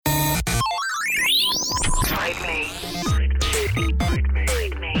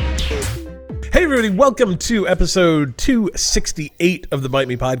everybody. Welcome to episode 268 of the Bite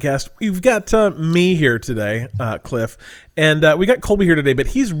Me podcast. We've got me here today, Cliff, and we got Colby here today, but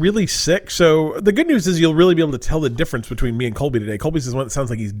he's really sick. So the good news is you'll really be able to tell the difference between me and Colby today. Colby's the one that sounds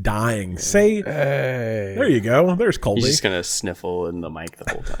like he's dying. Hey. There you go. There's Colby. He's just going to sniffle in the mic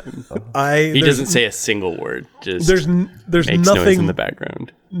the whole time. He doesn't say a single word. Just there's makes nothing noise in the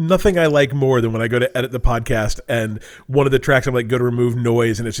background. Nothing I like more than when I go to edit the podcast and one of the tracks I'm like, go to remove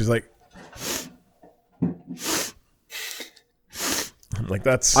noise, and it's just like... I'm like,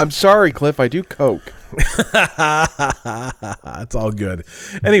 that's... I'm sorry, Cliff. I do coke. It's all good.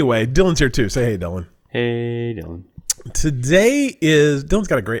 Anyway, Dylan's here too. Say hey, Dylan. Hey, Dylan. Today is... Dylan's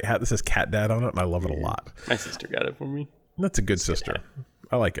got a great hat that says Cat Dad on it, and I love it a lot. My sister got it for me. That's a good sister.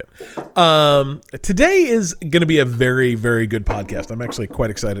 I like it. Today is going to be a very, very good podcast. I'm actually quite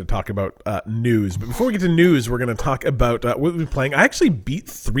excited to talk about news. But before we get to news, we're going to talk about what we've been playing. I actually beat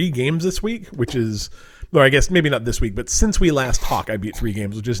 3 games this week, which is... Or I guess maybe not this week, but since we last talked, I beat 3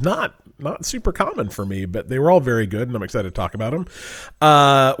 games, which is not super common for me, but they were all very good, and I'm excited to talk about them.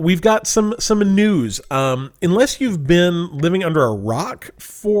 We've got some news. Unless you've been living under a rock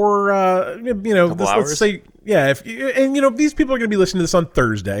for let's say. Yeah, these people are going to be listening to this on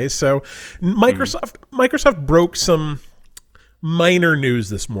Thursday, so Microsoft broke some minor news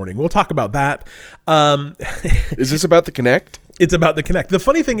this morning. We'll talk about that. Is this about the Kinect? It's about the Kinect. The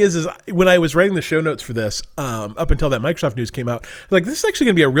funny thing is when I was writing the show notes for this, up until that Microsoft news came out, like, this is actually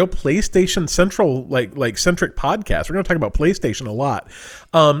going to be a real PlayStation Central, like centric podcast. We're going to talk about PlayStation a lot.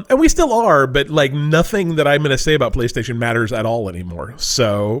 And we still are, but like nothing that I'm going to say about PlayStation matters at all anymore.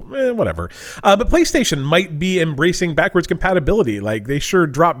 So, whatever. But PlayStation might be embracing backwards compatibility. Like, they sure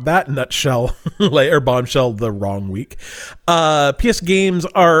dropped that nutshell, or bombshell the wrong week. PS games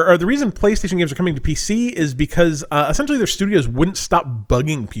are the reason PlayStation games are coming to PC is because essentially their studios wouldn't stop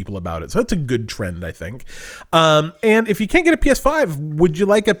bugging people about it. So that's a good trend, I think. And if you can't get a PS5, would you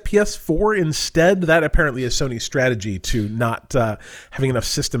like a PS4 instead? That apparently is Sony's strategy to not having enough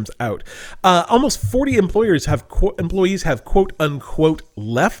systems out. Almost 40 employees have quote unquote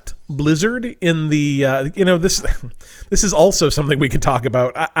left Blizzard in the this is also something we can talk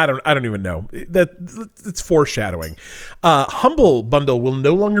about. I don't even know. It's foreshadowing. Humble Bundle will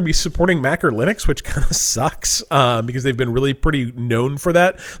no longer be supporting Mac or Linux, which kind of sucks because they've been really pretty known for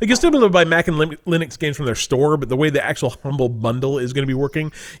that. Like, you'll still be able to buy Mac and Linux games from their store, but the way the actual Humble Bundle is going to be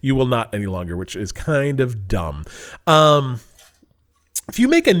working, you will not any longer, which is kind of dumb. If you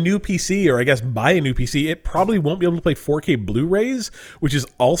make a new PC, or I guess buy a new PC, it probably won't be able to play 4K Blu-rays, which is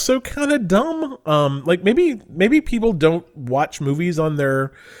also kind of dumb. Like, maybe people don't watch movies on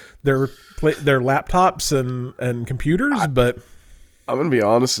their laptops and computers, but I'm going to be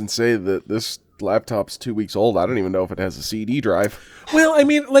honest and say that this laptop's 2 weeks old. I don't even know if it has a CD drive. Well,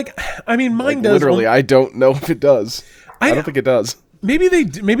 mine does. Literally, I don't know if it does. I don't think it does. Maybe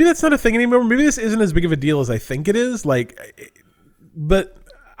that's not a thing anymore. Maybe this isn't as big of a deal as I think it is. But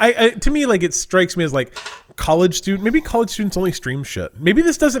to me, like, it strikes me as like maybe college students only stream shit. Maybe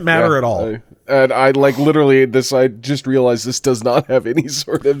this doesn't matter at all. I just realized this does not have any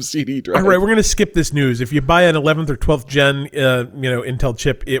sort of CD drive. All right, we're going to skip this news. If you buy an 11th or 12th gen, Intel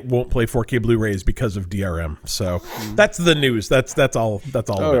chip, it won't play 4K Blu-rays because of DRM. So that's the news. That's all of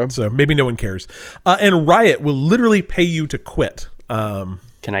it. So maybe no one cares. And Riot will literally pay you to quit. Can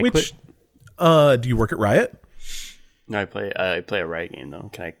I quit? Do you work at Riot? No, I play a Riot game though.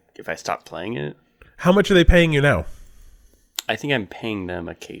 Can I, if I stop playing it? How much are they paying you now? I think I'm paying them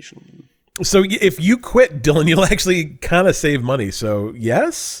occasionally. So if you quit, Dylan, you'll actually kind of save money. So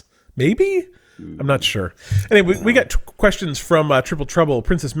yes, maybe. I'm not sure. Anyway, we got questions from Triple Trouble,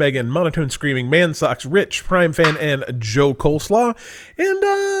 Princess Megan, Monotone Screaming, Man Socks, Rich, Prime Fan, and Joe Coleslaw,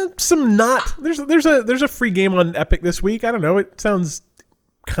 and some not. There's a free game on Epic this week. I don't know. It sounds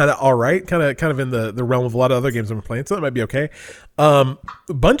kind of all right, kind of in the realm of a lot of other games I'm playing, so that might be okay. A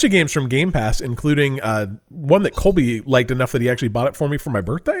bunch of games from Game Pass, including one that Colby liked enough that he actually bought it for me for my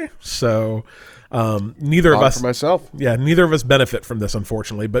birthday. So neither of us, for myself, neither of us benefit from this,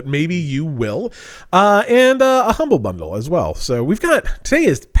 unfortunately, but maybe you will. And a Humble Bundle as well. So today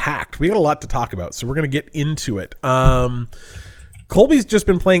is packed. We got a lot to talk about, so we're gonna get into it. Colby's just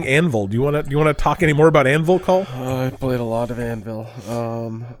been playing Anvil. Do you want to talk any more about Anvil, Cole? I played a lot of Anvil.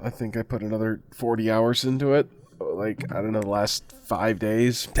 I think I put another 40 hours into it. Like, I don't know, the last 5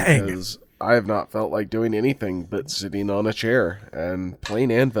 days. Dang. Because I have not felt like doing anything but sitting on a chair and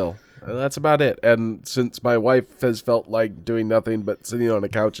playing Anvil. That's about it. And since my wife has felt like doing nothing but sitting on a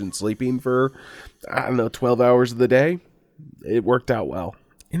couch and sleeping for, 12 hours of the day, it worked out well.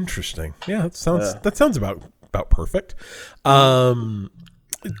 Interesting. Yeah, that sounds about perfect.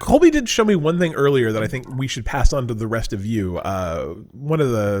 Colby did show me one thing earlier that I think we should pass on to the rest of you. One of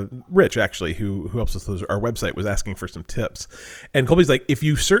the Rich actually, who helps us with our website, was asking for some tips, and Colby's like, if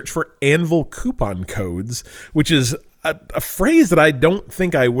you search for Anvil coupon codes, which is a phrase that I don't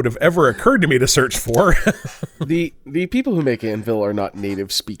think I would have ever occurred to me to search for. The people who make Anvil are not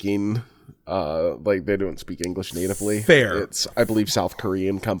native speaking. Like they don't speak English natively. Fair. It's, I believe, South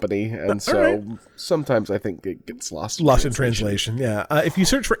Korean company, and so sometimes I think it gets lost in translation. Yeah. If you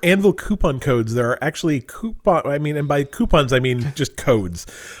search for Anvil coupon codes, there are actually and by coupons I mean just codes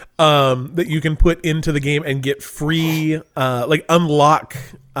that you can put into the game and get free, unlock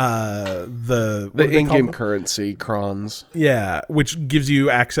the in-game currency crons. Yeah, which gives you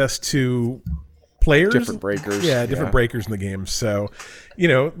access to players, different breakers. Yeah, different breakers in the game. So,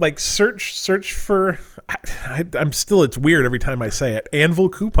 search for. I'm still. It's weird every time I say it. Anvil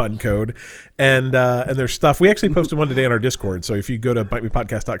coupon code, and there's stuff. We actually posted one today on our Discord. So if you go to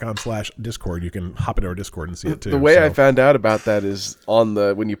bitemepodcast.com/Discord, you can hop into our Discord and see it too. The way I found out about that is on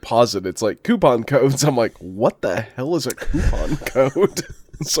when you pause it, it's like coupon codes. I'm like, what the hell is a coupon code?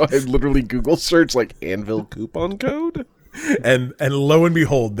 So I literally Google search like Anvil coupon code. And lo and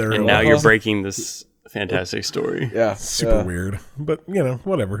behold, there. And now you're breaking this fantastic story. Yeah, super weird, but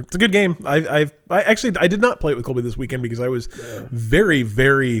whatever. It's a good game. I did not play it with Colby this weekend because I was very,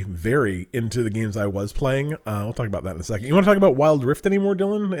 very, very into the games I was playing. We'll talk about that in a second. You want to talk about Wild Rift anymore,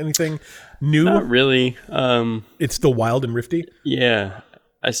 Dylan? Anything new? Not really. It's still wild and rifty. Yeah,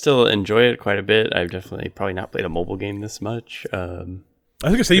 I still enjoy it quite a bit. I've definitely probably not played a mobile game this much. I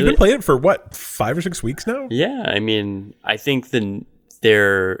was gonna say, you've been playing it for what, 5 or 6 weeks now? Yeah, I mean, I think they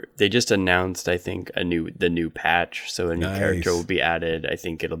just announced, I think, the new patch, so a new character will be added. I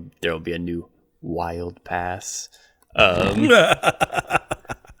think there'll be a new Wild Pass,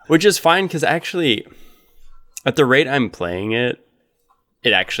 which is fine because actually, at the rate I'm playing it,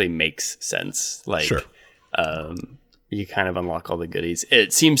 it actually makes sense. Like, sure. You kind of unlock all the goodies.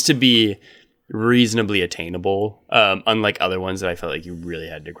 It seems to be reasonably attainable, unlike other ones that I felt like you really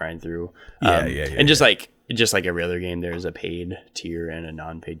had to grind through. And just like every other game, there's a paid tier and a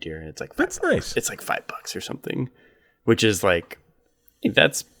non-paid tier, and it's like that's nice. It's like $5 or something, which is like,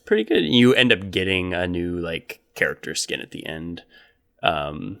 that's pretty good. You end up getting a new like character skin at the end,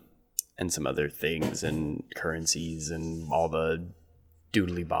 and some other things and currencies and all the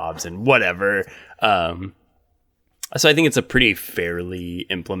doodly bobs and whatever. So I think it's a pretty fairly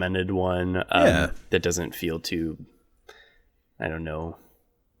implemented one that doesn't feel too, I don't know,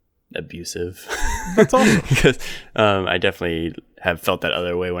 abusive. That's awesome. Because I definitely have felt that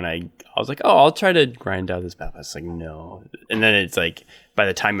other way when I was like, oh, I'll try to grind out this battle. It's like, no. And then it's like, by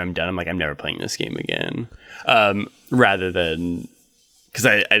the time I'm done, I'm like, I'm never playing this game again. Rather than, because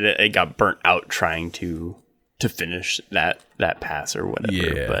I got burnt out trying to finish that pass or whatever.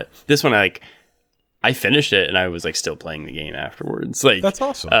 Yeah. But this one, I finished it and I was like still playing the game afterwards. Like, that's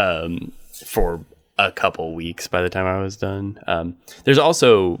awesome. For a couple weeks by the time I was done. There's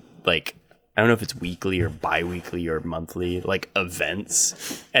also like, I don't know if it's weekly or bi-weekly or monthly, like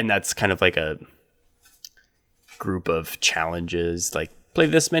events. And that's kind of like a group of challenges, like play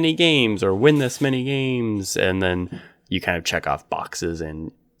this many games or win this many games. And then you kind of check off boxes.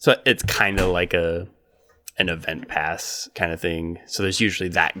 And so it's kind of like an event pass kind of thing. So there's usually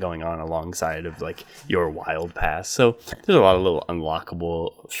that going on alongside of like your wild pass. So there's a lot of little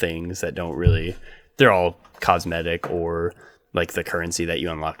unlockable things that don't really, they're all cosmetic or like the currency that you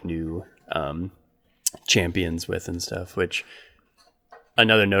unlock new champions with and stuff, which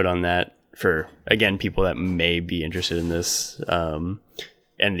another note on that for, again, people that may be interested in this, and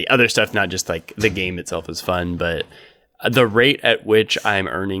the other stuff, not just like the game itself is fun, but the rate at which I'm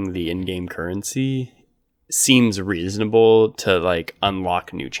earning the in-game currency seems reasonable to like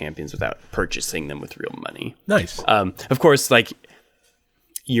unlock new champions without purchasing them with real money. Nice. Of course, like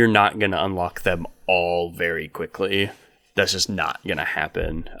you're not going to unlock them all very quickly. That's just not going to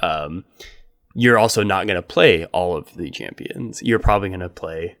happen. You're also not going to play all of the champions. You're probably going to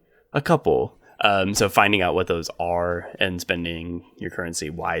play a couple. So finding out what those are and spending your currency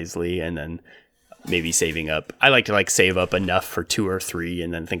wisely, and then maybe saving up. I like to like save up enough for 2 or 3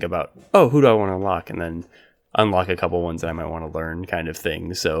 and then think about, oh, who do I want to unlock? And then unlock a couple ones that I might want to learn kind of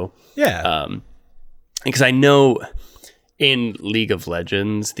thing. So yeah. Because I know in League of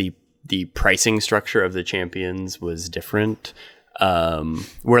Legends, the pricing structure of the champions was different,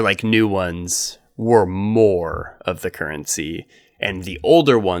 where like new ones were more of the currency and the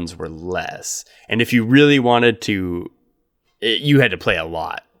older ones were less. And if you really wanted to, you had to play a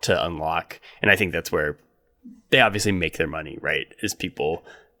lot to unlock. And I think that's where they obviously make their money, right? Is people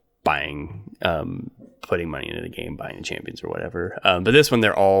buying, putting money into the game, buying the champions or whatever. But this one,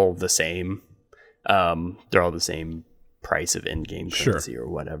 they're all the same. They're all the same price of in-game currency or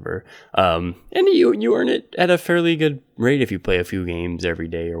whatever. And you earn it at a fairly good rate if you play a few games every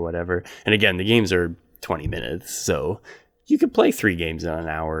day or whatever. And again, the games are 20 minutes, so you could play 3 games in an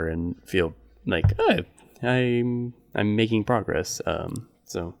hour and feel like, oh, I'm making progress.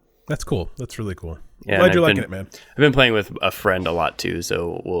 So that's cool. That's really cool. Yeah, Glad you're liking it, man. I've been playing with a friend a lot too,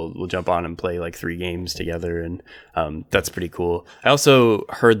 so we'll jump on and play like 3 games together, and that's pretty cool. I also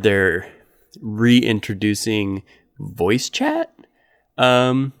heard they're reintroducing voice chat,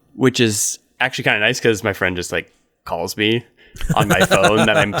 which is actually kind of nice because my friend just like calls me on my phone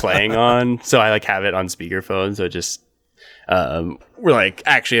that I'm playing on, so I like have it on speakerphone, so it just we're like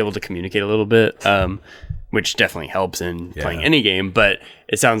actually able to communicate a little bit, which definitely helps in playing any game. But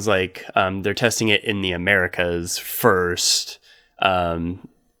it sounds like they're testing it in the Americas first,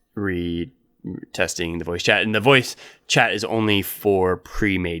 testing the voice chat, and the voice chat is only for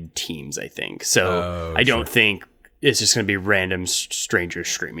pre-made teams, I think. So I don't think it's just going to be random strangers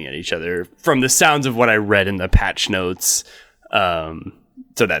screaming at each other from the sounds of what I read in the patch notes. So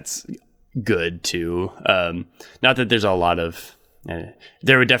that's good too. Not that there's a lot of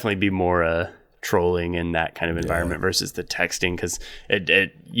there would definitely be more trolling in that kind of environment versus the texting, because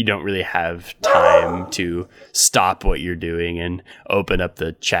you don't really have time to stop what you're doing and open up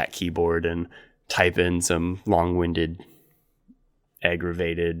the chat keyboard and type in some long-winded,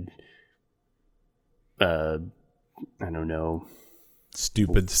 aggravated, I don't know,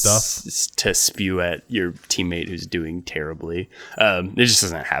 stupid stuff to spew at your teammate who's doing terribly. It just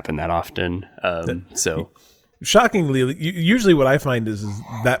doesn't happen that often. So shockingly, usually what I find is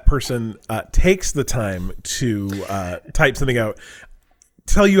that person takes the time to type something out,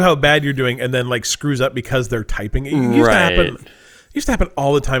 tell you how bad you're doing, and then like screws up because they're typing. It used to happen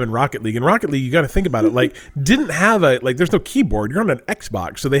all the time in Rocket League. In Rocket League, you got to think about it. Like, didn't have there's no keyboard. You're on an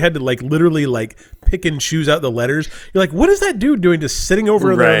Xbox, so they had to like literally like pick and choose out the letters. You're like, what is that dude doing, just sitting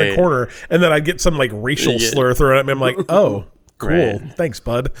over there in the corner? And then I'd get some like racial slur thrown at me. I'm like, oh. Cool. Thanks,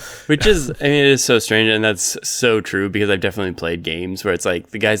 bud. Which is, I mean, it is so strange, and that's so true, because I've definitely played games where it's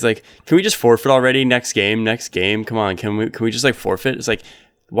like the guy's like, "Can we just forfeit already? Next game. Come on, can we just like forfeit?" It's like,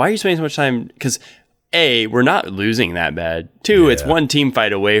 why are you spending so much time? Because A, we're not losing that bad. 2, it's one team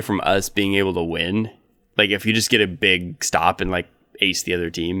fight away from us being able to win. Like if you just get a big stop and like ace the other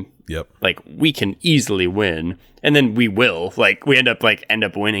team, like we can easily win, and then we will. Like we end up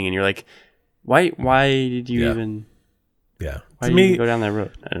winning, and you're like, why did you even? Yeah. Why do you go down that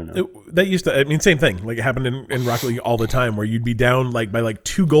road? I don't know. That used to, I mean, same thing. Like it happened in Rocket League all the time, where you'd be down like by like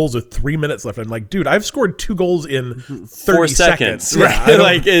 2 goals with 3 minutes left. I'm like, dude, I've scored 2 goals in 30 4 seconds. Yeah,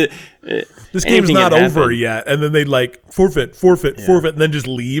 like this game's not over yet. And then they'd like forfeit, and then just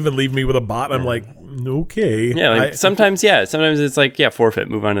leave me with a bot. I'm like, okay. Yeah. Like sometimes it's like, forfeit,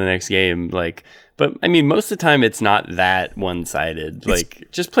 move on to the next game. Like, but I mean, most of the time it's not that one-sided. Like,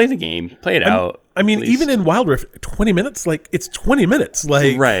 just play the game, play it out. I mean, even in Wild Rift, 20 minutes, like it's 20 minutes,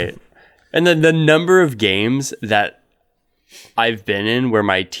 like right. And then the number of games that I've been in where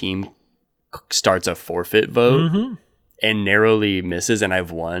my team starts a forfeit vote and narrowly misses, and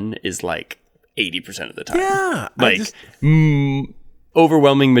I've won, is like 80% of the time. Yeah, like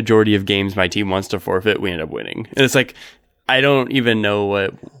overwhelming majority of games my team wants to forfeit, we end up winning, and it's like I don't even know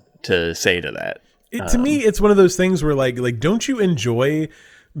what to say to that. To me, it's one of those things where like don't you enjoy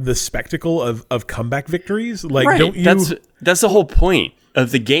the spectacle of comeback victories? Like, don't you? That's the whole point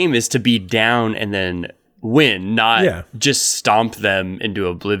of the game, is to be down and then win, not just stomp them into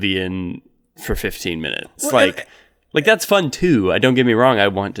oblivion for 15 minutes. Well, like that's fun too. Don't get me wrong. I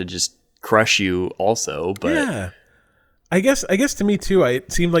want to just crush you also, but I guess to me too,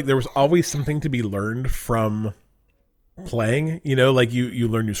 it seemed like there was always something to be learned from playing, like you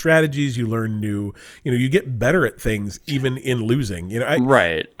learn new strategies, you learn new, you get better at things even in losing, I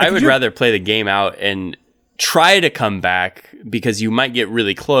would rather play the game out and try to come back, because you might get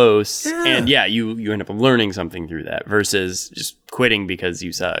really close and you end up learning something through that, versus just quitting because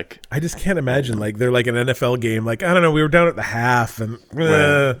you suck. I just can't imagine like they're like an NFL game, like I don't know, we were down at the half and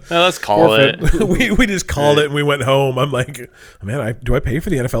let's call it. we just called it and we went home. I'm like, man, do I pay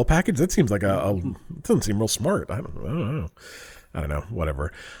for the NFL package? That seems like it doesn't seem real smart. I don't know,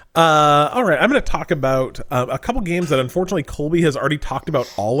 whatever. All right, I'm going to talk about a couple games that unfortunately Colby has already talked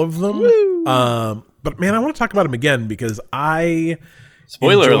about all of them. But man, I want to talk about them again because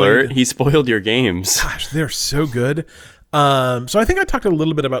spoiler alert, he spoiled your games. Gosh, they're so good. So I think I talked a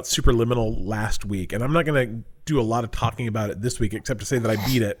little bit about Superliminal last week, and I'm not going to do a lot of talking about it this week, except to say that I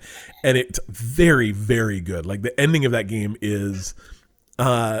beat it, and it's very, very good. Like the ending of that game is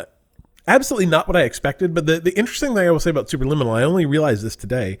Absolutely not what I expected. But the interesting thing I will say about Superliminal, I only realized this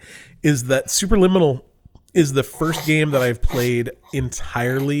today, is that Superliminal is the first game that I've played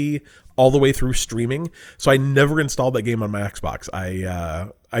entirely all the way through streaming. So I never installed that game on my Xbox.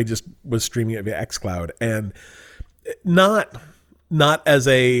 I just was streaming it via xCloud, and not as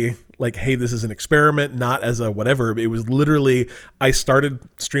a like, hey, this is an experiment, not as a whatever. It was literally, I started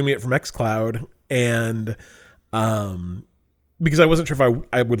streaming it from xCloud, and because I wasn't sure if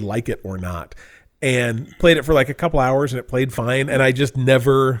I would like it or not, and played it for like a couple hours, and it played fine, and I just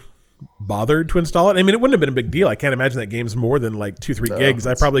never bothered to install it. I mean, it wouldn't have been a big deal. I can't imagine that game's more than like 2-3 gigs.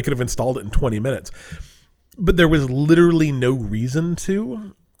 I probably could have installed it in 20 minutes, but there was literally no reason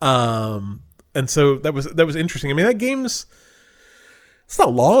to. And so that was interesting. I mean, that game's, it's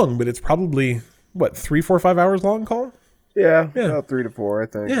not long, but it's probably what, 3, 4, 5 hours long, Cole? Yeah, about 3 to 4, I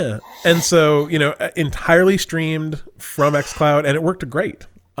think. Yeah. And so, entirely streamed from xCloud, and it worked great.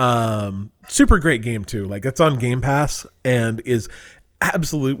 Super great game too. Like, it's on Game Pass and is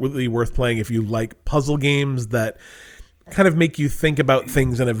absolutely worth playing if you like puzzle games that kind of make you think about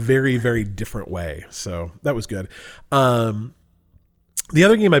things in a very, very different way. So that was good. The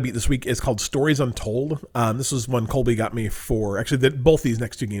other game I beat this week is called Stories Untold. This was one Colby got me for, actually, both these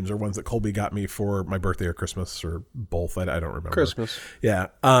next two games are ones that Colby got me for my birthday or Christmas, or both. I don't remember. Christmas. Yeah.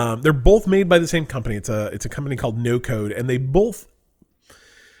 They're both made by the same company. It's a company called No Code, and they both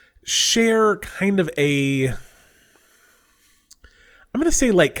share kind of I'm going to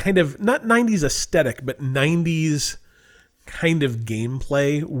say like kind of not 90s aesthetic, but 90s kind of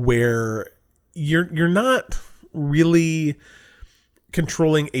gameplay where you're not really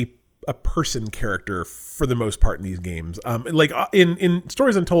controlling a person character for the most part in these games. Like in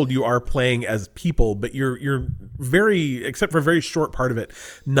Stories Untold, you are playing as people, but you're very, except for a very short part of it,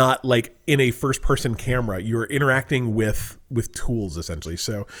 not like in a first person camera. You're interacting with tools essentially.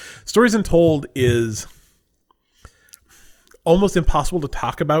 So Stories Untold is almost impossible to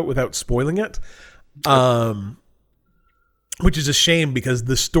talk about without spoiling it, which is a shame because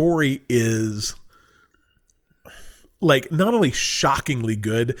the story is like not only shockingly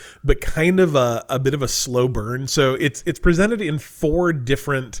good, but kind of a bit of a slow burn. So it's presented in 4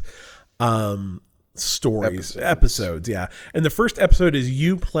 different episodes. Yeah. And the first episode is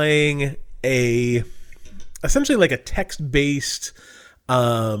you playing essentially like a text-based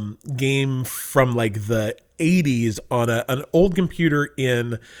game from like the 80s on an old computer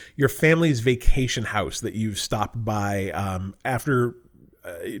in your family's vacation house that you've stopped by after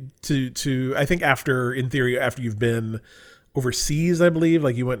I think after you've been overseas, I believe,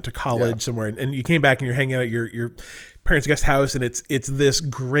 like you went to college somewhere and you came back and you're hanging out at your parents' guest house, and it's this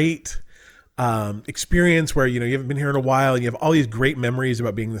great experience where you haven't been here in a while and you have all these great memories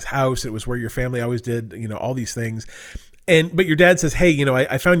about being in this house. It was where your family always did all these things. But your dad says, hey,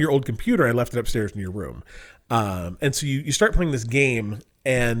 I found your old computer. I left it upstairs in your room. And so you start playing this game,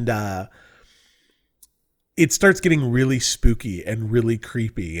 and it starts getting really spooky and really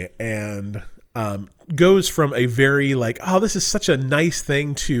creepy, and goes from a very like, oh, this is such a nice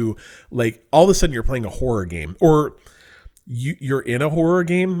thing, to like all of a sudden you're playing a horror game, or you're in a horror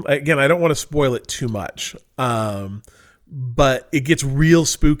game. Again, I don't want to spoil it too much. But it gets real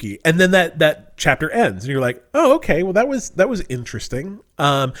spooky, and then that chapter ends, and you're like, "Oh, okay. Well, that was interesting."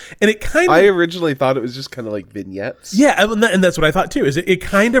 And it kind of, I originally thought it was just kind of like vignettes. Yeah, and that's what I thought too. Is it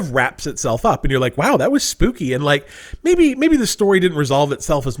kind of wraps itself up, and you're like, "Wow, that was spooky." And like maybe the story didn't resolve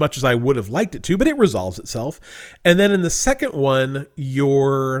itself as much as I would have liked it to, but it resolves itself. And then in the second one,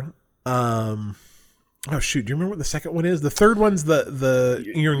 you're oh shoot, do you remember what the second one is? The third one's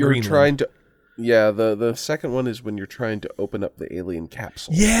you're green trying one. Yeah, the second one is when you're trying to open up the alien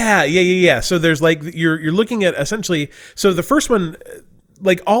capsule. Yeah. So there's like you're looking at essentially. So the first one,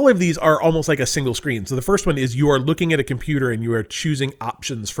 like all of these are almost like a single screen. So the first one is you are looking at a computer and you are choosing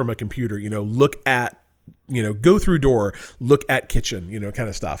options from a computer. Look at go through door, look at kitchen, kind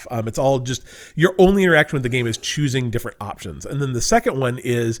of stuff. It's all just your only interaction with the game is choosing different options. And then the second one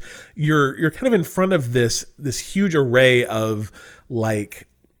is you're kind of in front of this huge array of like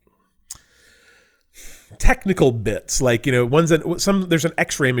technical bits, like there's an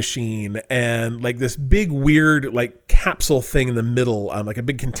x-ray machine and like this big weird like capsule thing in the middle, like a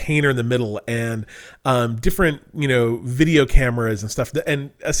big container in the middle, and different video cameras and stuff,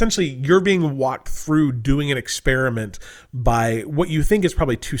 and essentially you're being walked through doing an experiment by what you think is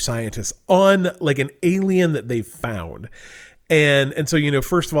probably 2 scientists on like an alien that they've found. And so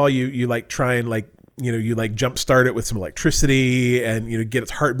first of all you like try and like you like jump start it with some electricity and get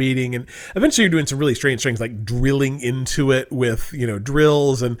its heart beating, and eventually you're doing some really strange things like drilling into it with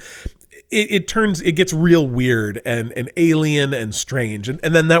drills, and it gets real weird and alien and strange, and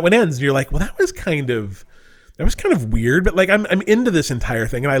then that one ends, and you're like, well, that was kind of weird, but like I'm into this entire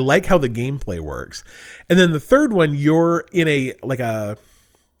thing, and I like how the gameplay works. And then the third one, you're in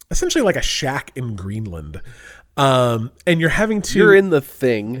essentially like a shack in Greenland, and you're having to. You're in the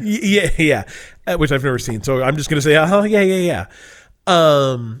thing, yeah, which I've never seen, so I'm just gonna say, yeah.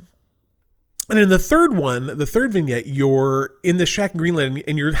 And in the third vignette, you're in the shack in Greenland,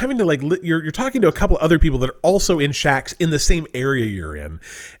 and you're having to you're talking to a couple other people that are also in shacks in the same area you're in,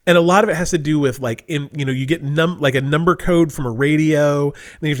 and a lot of it has to do with you get a number code from a radio, and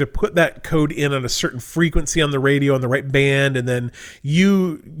then you have to put that code in on a certain frequency on the radio on the right band, and then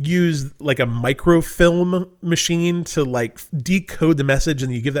you use like a microfilm machine to like decode the message,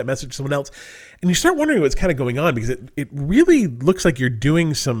 and you give that message to someone else, and you start wondering what's kind of going on, because it really looks like you're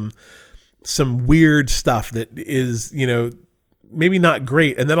doing some weird stuff that is, maybe not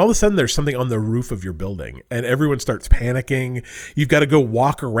great. And then all of a sudden there's something on the roof of your building, and everyone starts panicking. You've got to go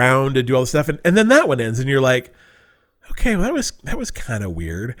walk around and do all this stuff. And then that one ends, and you're like, okay, well, that was kind of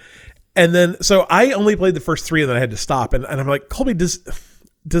weird. And then, so I only played the first three, and then I had to stop. And I'm like, Colby, does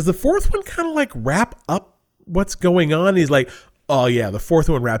the fourth one kind of like wrap up what's going on? And he's like, oh yeah, the fourth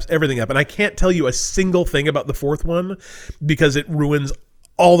one wraps everything up. And I can't tell you a single thing about the fourth one because it ruins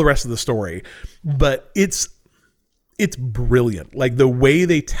all the rest of the story, but it's brilliant. Like the way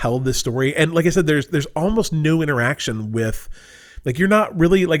they tell this story, and like I said, there's almost no interaction with, like, you're not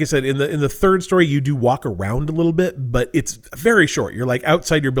really, like I said, in the third story, you do walk around a little bit, but it's very short. You're like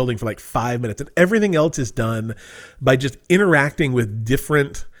outside your building for like 5 minutes, and everything else is done by just interacting with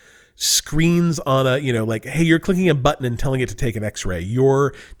different screens on a, like, hey, you're clicking a button and telling it to take an x-ray.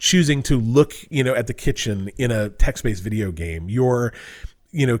 You're choosing to look, at the kitchen in a text-based video game. You're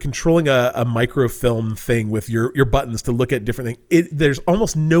controlling a microfilm thing with your buttons to look at different things. There's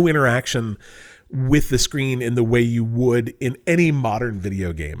almost no interaction with the screen in the way you would in any modern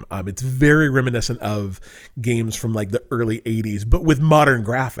video game. It's very reminiscent of games from like the early 80s, but with modern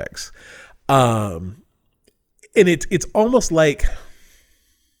graphics. And it's almost like,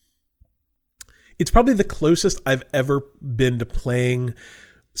 it's probably the closest I've ever been to playing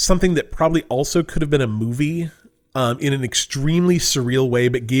something that probably also could have been a movie, in an extremely surreal way,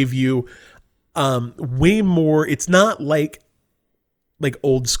 but gave you way more. It's not like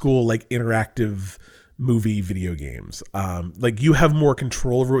old school, like interactive movie video games. Like you have more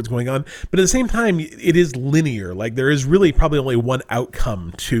control over what's going on, but at the same time, it is linear. Like there is really probably only one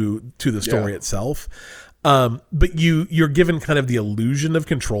outcome to the story itself. But you're given kind of the illusion of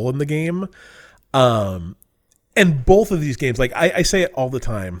control in the game. And both of these games, like I say it all the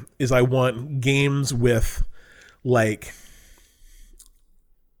time, is I want games with like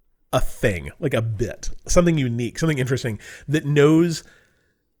a thing, like a bit, something unique, something interesting that knows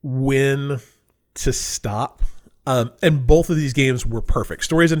when to stop. And both of these games were perfect.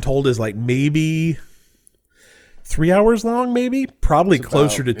 Stories Untold is like maybe 3 hours long, probably it's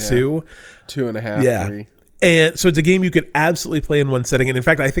closer to 2. 2.5, 3. And so it's a game you could absolutely play in one sitting. And in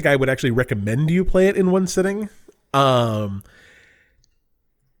fact, I think I would actually recommend you play it in one sitting. And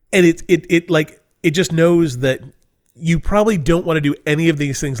it just knows that you probably don't want to do any of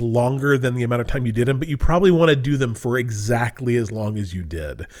these things longer than the amount of time you did them, but you probably want to do them for exactly as long as you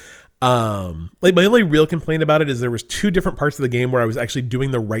did. Like my only real complaint about it is there was 2 different parts of the game where I was actually doing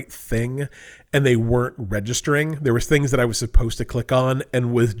the right thing and they weren't registering. There was things that I was supposed to click on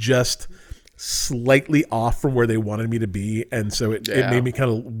and was just slightly off from where they wanted me to be, and so it made me kind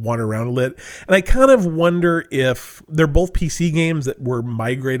of wander around a little. And I kind of wonder if they're both PC games that were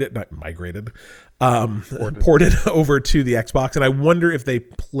ported over to the Xbox, and I wonder if they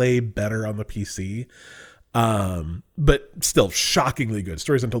play better on the PC. But still shockingly good.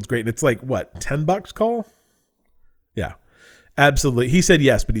 Stories Untold's great, and it's like what, $10, Cole? Yeah, absolutely. He said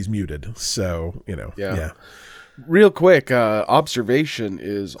yes, but he's muted, so yeah. Real quick, Observation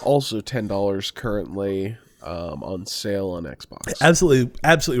is also $10 currently on sale on Xbox.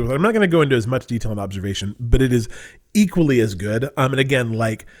 Absolutely. I'm not going to go into as much detail on Observation, but it is equally as good. And again,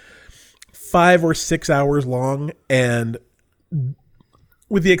 like 5 or 6 hours long, and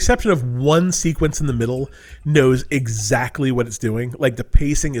with the exception of one sequence in the middle, knows exactly what it's doing. Like the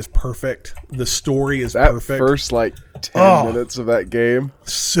pacing is perfect. The story is perfect. That first like 10 minutes of that game.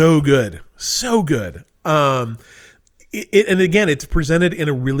 So good. And again, it's presented in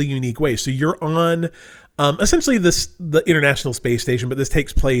a really unique way. So you're on essentially the International Space Station, but this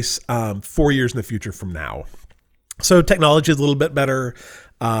takes place 4 years in the future from now. So technology is a little bit better,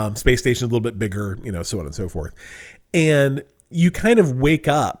 space station is a little bit bigger, so on and so forth. And you kind of wake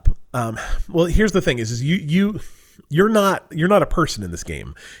up. Well, here's the thing: is you you're not a person in this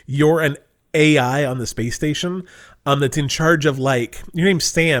game. You're an AI on the space station that's in charge of, like, your name's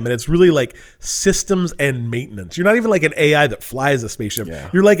Sam, and it's really like systems and maintenance. You're not even like an AI that flies a spaceship. Yeah.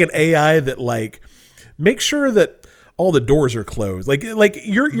 You're like an AI that, like, makes sure that all the doors are closed. Like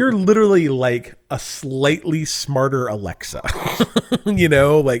you're literally like a slightly smarter Alexa. You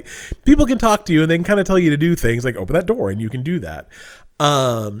know, like, people can talk to you and they can kind of tell you to do things like open that door, and you can do that.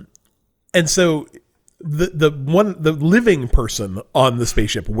 And so the living person on the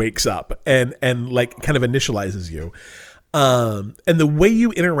spaceship wakes up and like kind of initializes you. And the way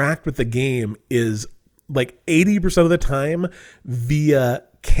you interact with the game is like 80% of the time via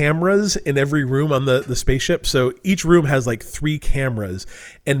cameras in every room on the spaceship. So each room has like 3 cameras,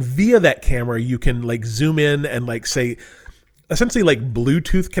 and via that camera you can like zoom in and like say essentially like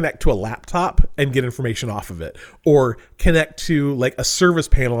Bluetooth connect to a laptop and get information off of it, or connect to like a service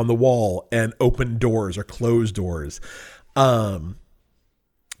panel on the wall and open doors or close doors. So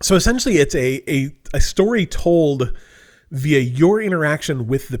essentially it's a story told via your interaction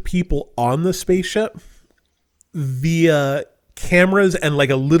with the people on the spaceship via cameras and like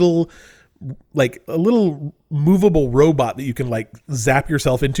a little movable robot that you can like zap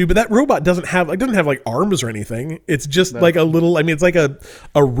yourself into, but that robot doesn't have like arms or anything. It's just like a little, I mean, it's like a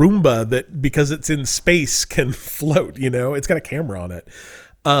Roomba that, because it's in space, can float, you know. It's got a camera on it.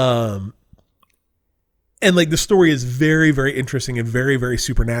 And like the story is very, very interesting and very, very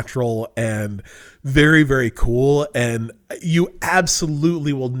supernatural and very, very cool. And you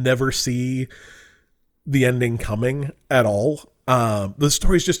absolutely will never see the ending coming at all. The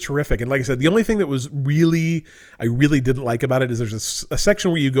story is just terrific. And like I said, the only thing that I really didn't like about it is there's a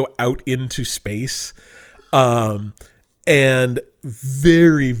section where you go out into space, and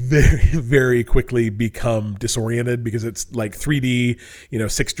very, very, very quickly become disoriented because it's like 3D,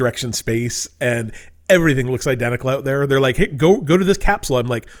 6 direction space, and everything looks identical out there. They're like, hey, go to this capsule. I'm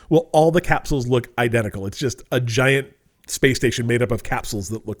like, well, all the capsules look identical. It's just a giant space station made up of capsules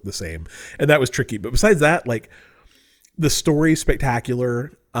that look the same. And that was tricky. But besides that, like, the story is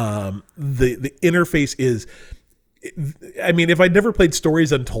spectacular. The interface is, I mean, if I'd never played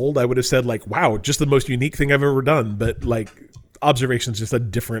Stories Untold, I would have said like, wow, just the most unique thing I've ever done. But like, Observation's just a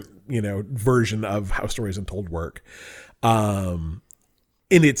different, version of how Stories Untold work. And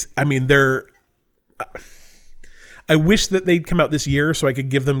it's, I mean, I wish that they'd come out this year so I could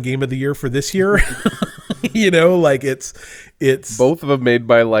give them Game of the Year for this year. Like it's both of them made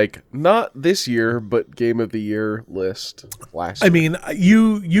by like not this year but Game of the Year list last year. I mean,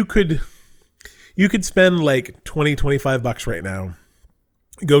 you could spend like $20-$25 right now,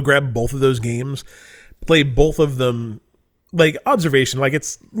 go grab both of those games, play both of them. Like Observation, like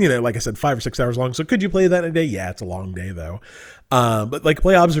it's, like I said, 5 or 6 hours long. So could you play that in a day? Yeah, it's a long day though. But like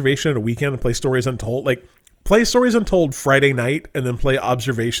play Observation in a weekend and play Stories Untold. Like play Stories Untold Friday night and then play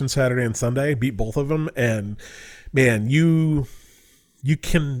Observation Saturday and Sunday. Beat both of them, and man, you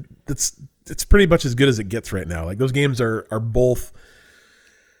can. It's pretty much as good as it gets right now. Like those games are both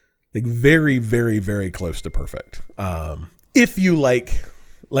like very, very, very close to perfect. If you like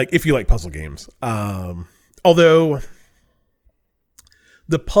puzzle games, although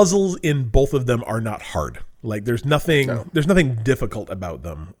the puzzles in both of them are not hard. Like there's nothing difficult about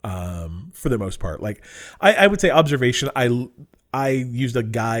them, for the most part. Like I would say Observation, I used a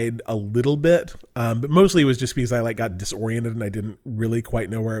guide a little bit, but mostly it was just because I like got disoriented and I didn't really quite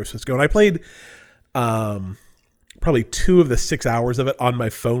know where I was supposed to go. And I played probably 2 of the 6 hours of it on my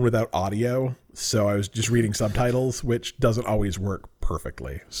phone without audio, so I was just reading subtitles, which doesn't always work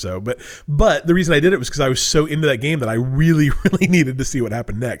perfectly. So, but the reason I did it was because I was so into that game that I really, really needed to see what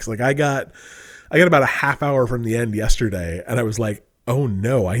happened next. Like I got about a half hour from the end yesterday, and I was like, oh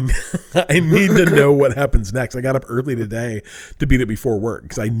no, I need to know what happens next. I got up early today to beat it before work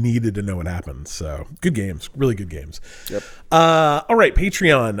because I needed to know what happened. So good games, really good games. Yep. All right,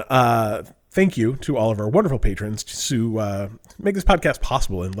 Patreon. Thank you to all of our wonderful patrons to make this podcast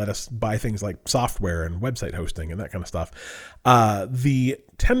possible and let us buy things like software and website hosting and that kind of stuff. The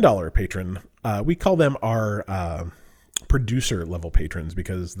 $10 patron, we call them our producer level patrons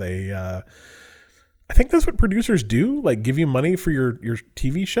because they... I think that's what producers do, like give you money for your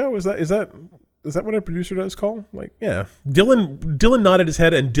TV show. Is that what a producer does call? Like, yeah. Dylan nodded his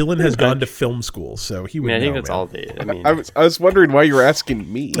head, and Dylan has gone to film school, so he would know. I think that's all they. I mean, I was wondering why you were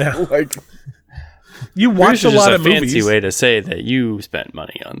asking me. Yeah. Like, you watch a lot of movies. Fancy way to say that you spent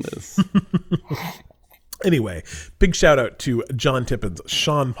money on this. Anyway, big shout out to John Tippins,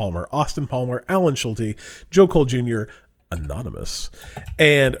 Sean Palmer, Austin Palmer, Alan Schulte, Joe Cole Jr., Anonymous,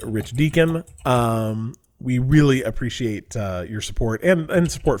 and Rich Deacon. We really appreciate your support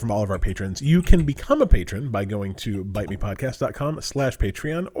and support from all of our patrons. You can become a patron by going to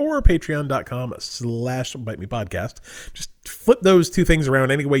bitemepodcast.com/Patreon or patreon.com/bitemepodcast. Just flip those two things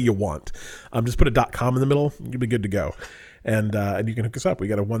around any way you want. Just put a .com in the middle. You'll be good to go. And you can hook us up. We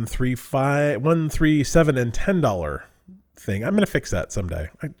got a $1, $3, $5, $1, $3, $7, and $10 thing. I'm going to fix that someday.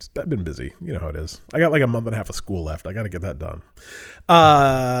 I've been busy. You know how it is. I got like a month and a half of school left. I got to get that done.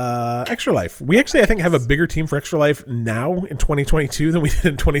 Extra Life. We actually, I think, have a bigger team for Extra Life now in 2022 than we did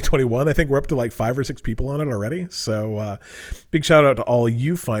in 2021. I think we're up to like 5 or 6 people on it already. So big shout out to all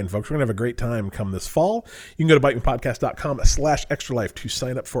you fine folks. We're going to have a great time come this fall. You can go to bitemepodcast.com/extra life to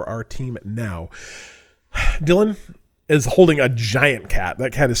sign up for our team now. Dylan is holding a giant cat.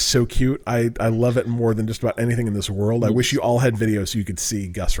 That cat is so cute. I love it more than just about anything in this world. I wish you all had video so you could see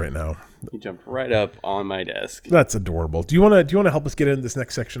Gus right now. He jumped right up on my desk. That's adorable. Do you want to help us get into this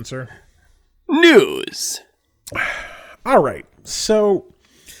next section, sir? News. All right. So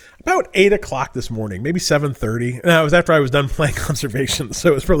about 8 o'clock this morning, maybe 7:30. And it was after I was done playing Conservation, so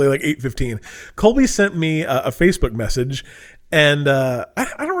it was probably like 8:15. Colby sent me a Facebook message. And I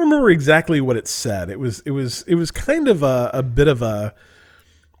don't remember exactly what it said. It was kind of a bit of a,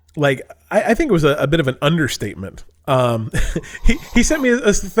 like, I think it was a bit of an understatement. He sent me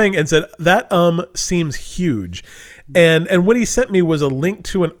this thing and said that seems huge, and what he sent me was a link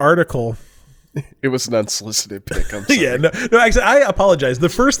to an article. It was an unsolicited pic. I'm sorry. Yeah, no, actually, I apologize. The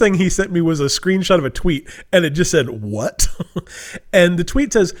first thing he sent me was a screenshot of a tweet, and it just said, "What?" And the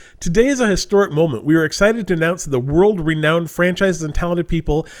tweet says, "Today is a historic moment. We are excited to announce that the world-renowned franchises and talented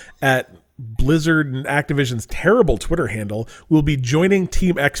people at Blizzard and Activision's terrible Twitter handle will be joining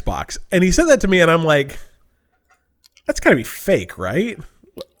Team Xbox." And he said that to me, and I'm like, that's gotta be fake, right?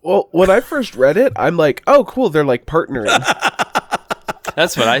 Well, when I first read it, I'm like, oh, cool, they're like partnering.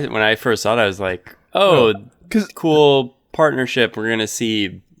 That's what when I first saw it, I was like, oh, cool partnership. We're going to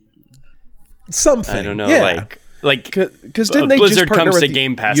see something. I don't know, yeah. like because didn't they Blizzard just partner comes to with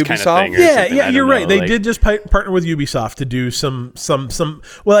Game Pass Ubisoft? kind of thing? Yeah, you're right. They like, did just partner with Ubisoft to do some.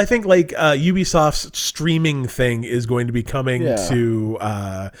 Well, I think like Ubisoft's streaming thing is going to be coming to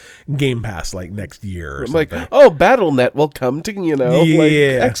Game Pass like next year. Or something. Like, oh, BattleNet will come to like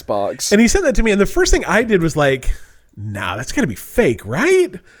Xbox. And he said that to me, and the first thing I did was like, nah, that's gotta be fake,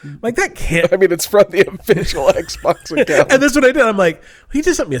 right? Like that can't. I mean, it's from the official Xbox account. And that's what I did. I'm like, he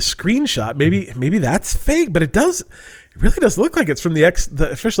just sent me a screenshot. Maybe that's fake, but it really does look like it's from the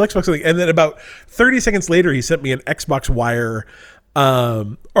official Xbox thing. And then about 30 seconds later, he sent me an Xbox Wire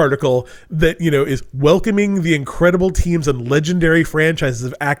article that is welcoming the incredible teams and legendary franchises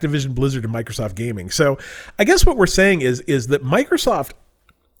of Activision, Blizzard, and Microsoft Gaming. So I guess what we're saying is that Microsoft,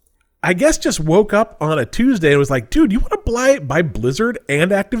 I guess, just woke up on a Tuesday and was like, dude, you want to buy Blizzard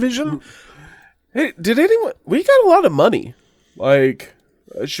and Activision? Hey, we got a lot of money. Like,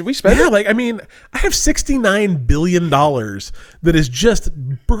 should we spend it? Like, I mean, I have $69 billion that is just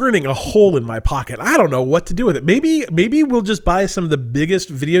burning a hole in my pocket. I don't know what to do with it. Maybe we'll just buy some of the biggest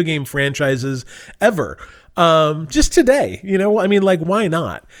video game franchises ever. Just today, I mean, like, why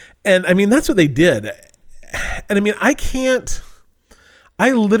not? And I mean, that's what they did. And I mean,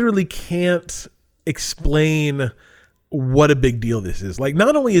 I literally can't explain what a big deal this is. Like,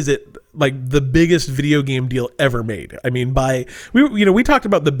 not only is it like the biggest video game deal ever made. I mean, we talked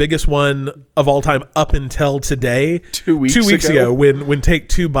about the biggest one of all time up until today, 2 weeks ago when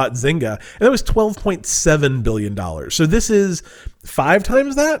Take-Two bought Zynga, and that was $12.7 billion. So this is 5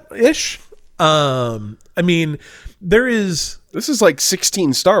 times that ish. I mean, this is like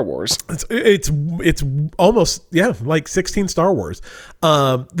 16 Star Wars. It's almost like 16 Star Wars.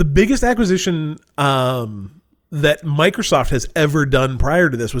 The biggest acquisition that Microsoft has ever done prior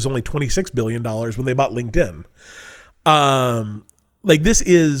to this was only $26 billion when they bought LinkedIn. Like this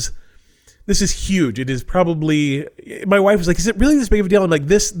is huge. It is probably, my wife was like, is it really this big of a deal? I'm like,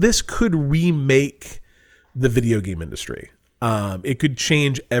 this could remake the video game industry. It could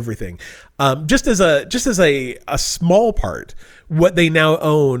change everything. Just as a small part, what they now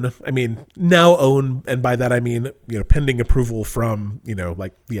own, and by that I mean, pending approval from,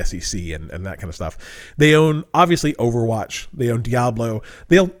 like the SEC and that kind of stuff. They own, obviously, Overwatch. They own Diablo.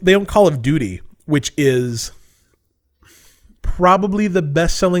 They own Call of Duty, which is probably the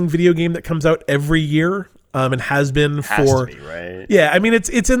best-selling video game that comes out every year. And has been right? Yeah, I mean,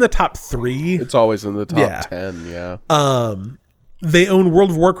 it's in the top 3. It's always in the top 10, yeah. They own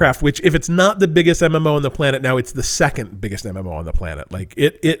World of Warcraft, which if it's not the biggest MMO on the planet now, it's the second biggest MMO on the planet. Like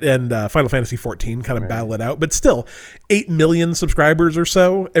it and Final Fantasy 14 kind of battle it out, but still 8 million subscribers or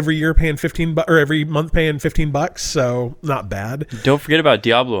so every year paying or every month paying $15. So not bad. Don't forget about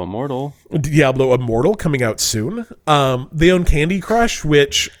Diablo Immortal. Diablo Immortal coming out soon. They own Candy Crush,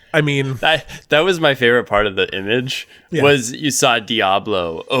 which I mean, that was my favorite part of the image. Yeah. Was you saw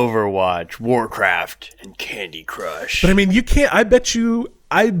Diablo, Overwatch, Warcraft, and Candy Crush. but I mean, you can't. I bet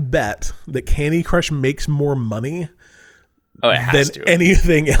that Candy Crush makes more money It has than to.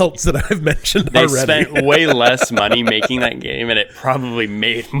 anything else that I've mentioned They already. spent way less money making that game, and it probably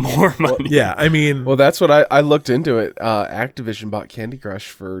made more money. Yeah, I mean, Well, that's what I looked into it. Activision bought Candy Crush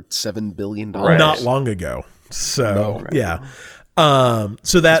for $7 billion. Right. not long ago. So No. yeah,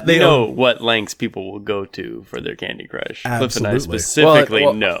 so that They they know own. what lengths people will go to for their Candy Crush. Cliff and I Absolutely. specifically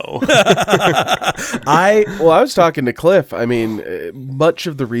Well, know. I Well, I was talking to Cliff. I mean, much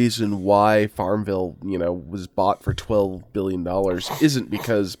of the reason why Farmville, was bought for $12 billion isn't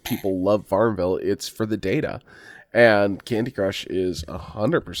because people love Farmville. It's for the data. And Candy Crush is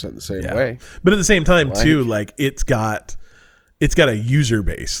 100% the same way. but at the same time too, like it's got a user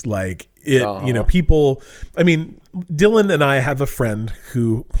base. Like it, people. I mean, Dylan and I have a friend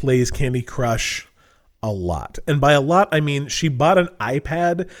who plays Candy Crush a lot, and by a lot I mean she bought an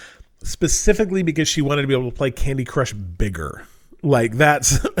iPad specifically because she wanted to be able to play Candy Crush bigger. Like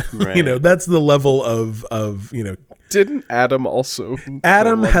that's Right. that's the level of Didn't Adam also?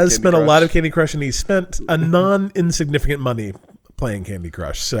 Adam love has Candy spent a Crush? lot of Candy Crush, and he spent a non-insignificant money playing Candy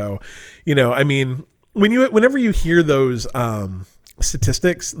Crush. So, I mean, whenever you hear those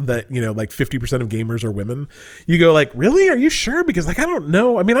statistics that like 50% of gamers are women, you go like, really? Are you sure? Because like I don't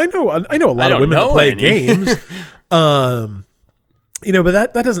know. I mean, I know a lot of don't women that know play any. games. But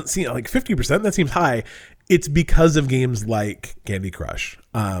that doesn't seem like 50%. That seems high. It's because of games like Candy Crush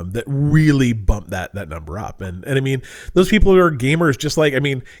that really bump that number up. And I mean, those people who are gamers, just like, I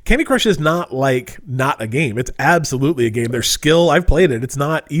mean, Candy Crush is not like not a game. It's absolutely a game. There's skill. I've played it. It's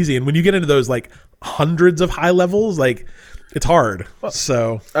not easy. And when you get into those like hundreds of high levels, like it's hard.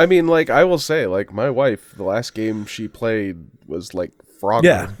 So I mean, like, I will say, like, my wife, the last game she played was like Frogger.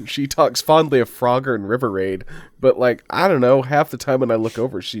 Yeah. She talks fondly of Frogger and River Raid, but like, I don't know, half the time when I look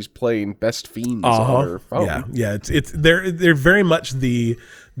over, she's playing Best Fiends on her phone. Yeah. They're very much the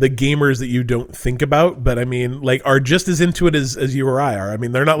gamers that you don't think about, but I mean, like, are just as into it as you or I are. I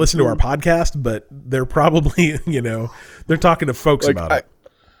mean, they're not listening to our podcast, but they're probably, they're talking to folks Like, about it.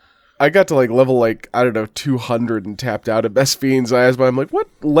 I got to like level like, I don't know, 200 and tapped out at Best Fiends. I asked my, I'm like, what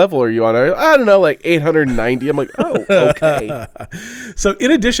level are you on? I don't know, like 890. I'm like, oh, okay. So in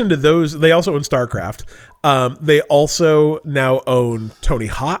addition to those, they also own StarCraft. They also now own Tony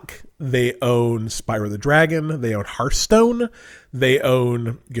Hawk. They own Spyro the Dragon. They own Hearthstone. They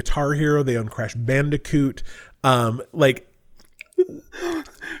own Guitar Hero. They own Crash Bandicoot.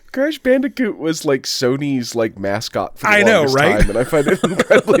 Crash Bandicoot was like Sony's like mascot for the I know, longest right? time, and I find it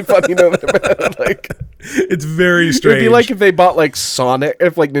incredibly funny. Like, it's very it strange. would be like if they bought like Sonic,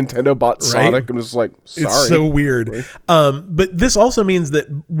 if like Nintendo bought Sonic Right? and was like, sorry. It's so weird. But this also means that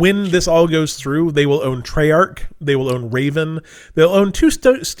when this all goes through, they will own Treyarch, they will own Raven, they'll own two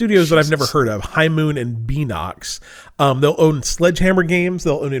studios that I've never heard of, High Moon and Beanox. They'll own Sledgehammer Games,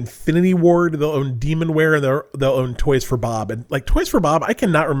 they'll own Infinity Ward, they'll own Demonware, and they'll own Toys for Bob. And like Toys for Bob, I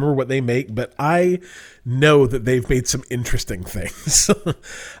cannot remember what they make, but I know that they've made some interesting things.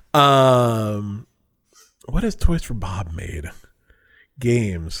 What has Toys for Bob made?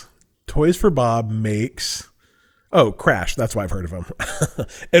 Games. Toys for Bob makes... Oh, Crash. That's why I've heard of them.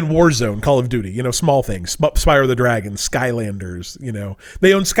 And Warzone, Call of Duty. Small things. Spyro the Dragon, Skylanders.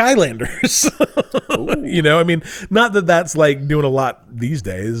 They own Skylanders. I mean, not that that's like doing a lot these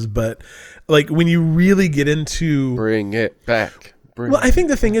days, but like when you really get into... Bring it back. Well, I think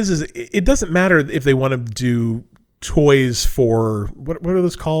the thing is it doesn't matter if they want to do toys for... What are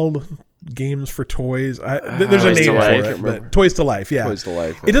those called? Games for toys. There's a Toys to name Life. for it, but Toys to Life. Yeah, Toys to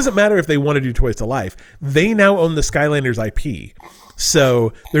Life. It doesn't matter if they want to do Toys to Life. They now own the Skylanders IP.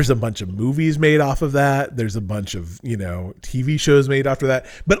 So there's a bunch of movies made off of that. There's a bunch of TV shows made after that.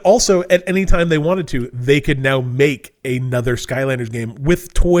 But also, at any time they wanted to, they could now make another Skylanders game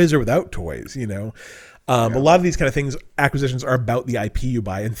with toys or without toys. A lot of these kind of things, acquisitions are about the IP you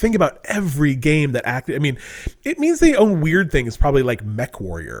buy. And think about every game that I mean, it means they own weird things, probably like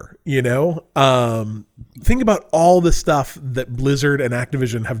MechWarrior, Think about all the stuff that Blizzard and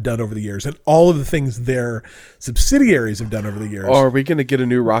Activision have done over the years and all of the things their subsidiaries have done over the years. Are we going to get a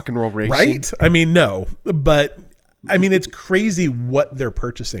new Rock and Roll Racing? Right? I mean, no. But, I mean, it's crazy what they're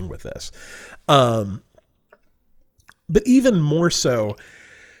purchasing with this. But even more so,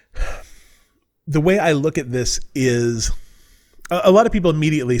 the way I look at this is a lot of people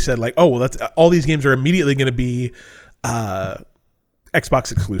immediately said like, oh, well, that's all these games are immediately going to be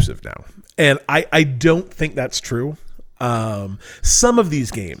Xbox exclusive now. And I don't think that's true. Some of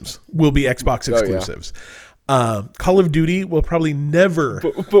these games will be Xbox exclusives. Call of Duty will probably never.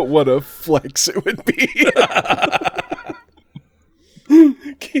 But what a flex it would be.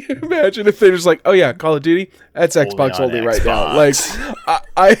 Can you imagine if they're just like, oh yeah, Call of Duty, that's Xbox only right now. Like,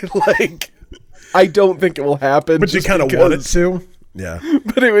 I don't think it will happen. But you kind of want it to. Yeah.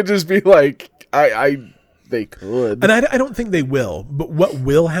 But it would just be like, they could. And I don't think they will. But what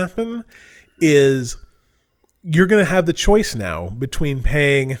will happen is you're going to have the choice now between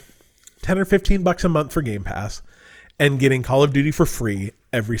paying $10 or $15 a month for Game Pass and getting Call of Duty for free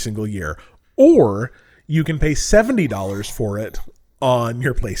every single year. Or you can pay $70 for it on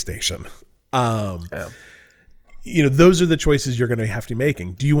your PlayStation. You know, those are the choices you're going to have to be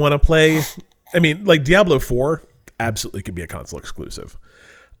making. Do you want to play? I mean, like Diablo 4 absolutely could be a console exclusive.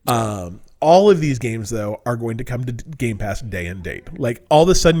 All of these games, though, are going to come to Game Pass day and date. Like, all of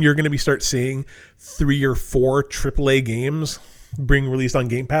a sudden, you're going to start seeing 3 or 4 AAA games being released on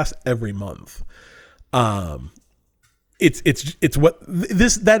Game Pass every month. It's what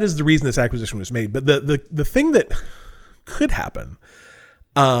this that is the reason this acquisition was made. But the thing that could happen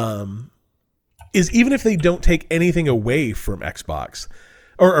is even if they don't take anything away from Xbox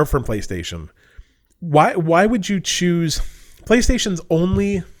or from PlayStation, why would you choose PlayStation's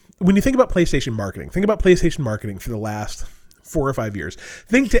only? When you think about PlayStation marketing for the last 4 or 5 years.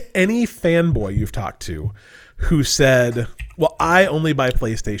 Think to any fanboy you've talked to who said, well, I only buy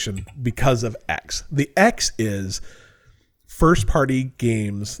PlayStation because of X. The X is first-party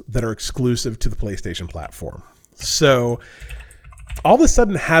games that are exclusive to the PlayStation platform. So all of a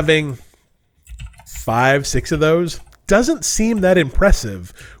sudden having 5, 6 of those doesn't seem that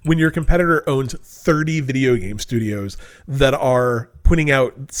impressive when your competitor owns 30 video game studios that are putting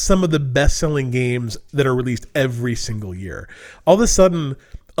out some of the best-selling games that are released every single year. All of a sudden,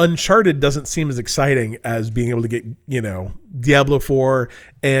 Uncharted doesn't seem as exciting as being able to get, you know, Diablo 4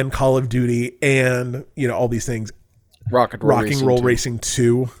 and Call of Duty and, you know, all these things. Rock and Roll Racing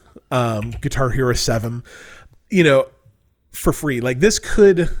 2, Guitar Hero 7, you know, for free. Like this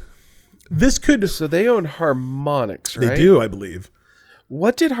could. So they own Harmonix, right? They do, I believe.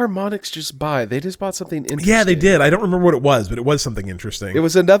 What did Harmonix just buy? They just bought something interesting. Yeah, they did. I don't remember what it was, but it was something interesting. It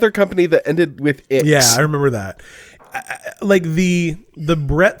was another company that ended with X. Yeah, I remember that. Like the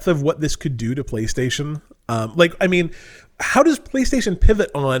breadth of what this could do to PlayStation. Like, I mean, how does PlayStation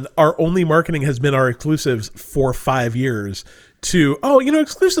pivot on our only marketing has been our exclusives for 5 years to, oh, you know,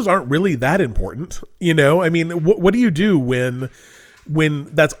 exclusives aren't really that important. You know, I mean, what do you do when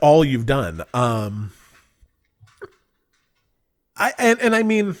that's all you've done? I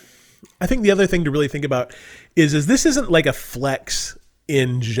mean, I think the other thing to really think about is this isn't like a flex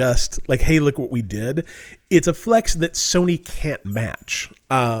in just like, hey, look what we did. It's a flex that Sony can't match.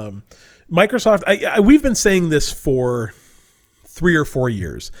 Microsoft, we've been saying this for 3 or 4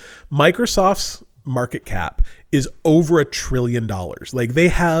 years. Microsoft's market cap is over $1 trillion. Like they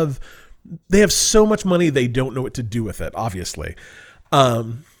have so much money they don't know what to do with it, obviously.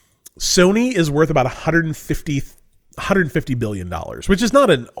 Sony is worth about $150 billion, which is not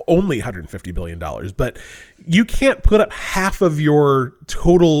only $150 billion, but you can't put up half of your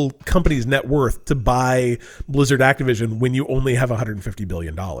total company's net worth to buy Blizzard Activision when you only have $150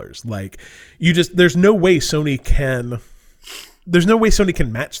 billion. Like there's no way Sony can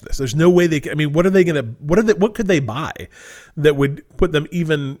match this. There's no way they can. I mean, what could they buy that would put them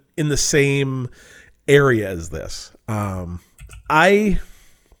even in the same area as this? I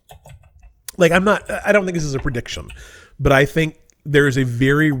don't think this is a prediction, but I think there is a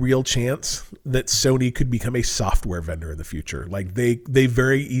very real chance that Sony could become a software vendor in the future. Like they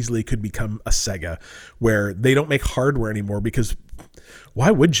very easily could become a Sega where they don't make hardware anymore because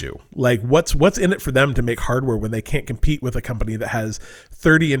why would you? Like what's in it for them to make hardware when they can't compete with a company that has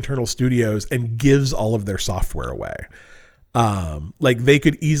 30 internal studios and gives all of their software away? Like they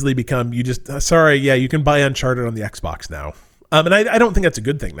could easily become, you can buy Uncharted on the Xbox now. And I don't think that's a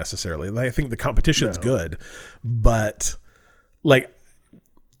good thing necessarily. I think the competition's good, but like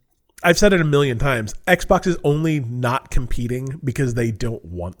I've said it a million times, Xbox is only not competing because they don't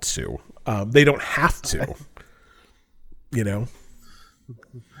want to. They don't have to, you know?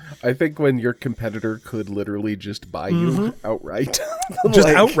 I think when your competitor could literally just buy you outright. Just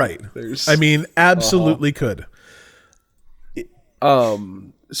outright. I mean, absolutely could.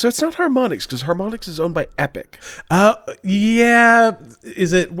 So it's not Harmonix, because Harmonix is owned by Epic. Yeah.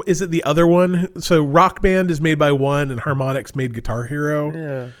 Is it the other one? So Rock Band is made by one, and Harmonix made Guitar Hero.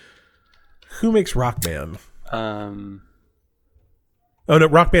 Yeah. Who makes Rock Band? Um, Oh no,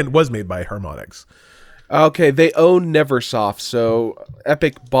 Rock Band was made by Harmonix. Okay, they own Neversoft, so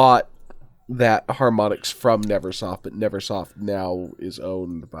Epic bought that Harmonix from Neversoft, but Neversoft now is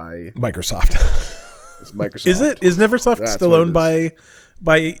owned by Microsoft. Microsoft. Is it? Is Neversoft That's still what it owned by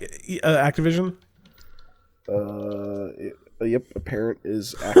Activision? Yep, a parent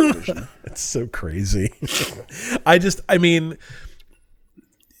is Activision. It's so crazy. I mean,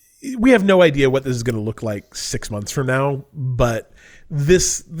 we have no idea what this is going to look like 6 months from now, but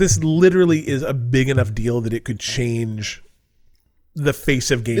this literally is a big enough deal that it could change the face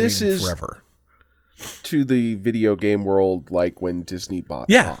of gaming forever. To the video game world, like when Disney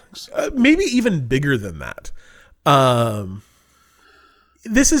bought Fox. Maybe even bigger than that.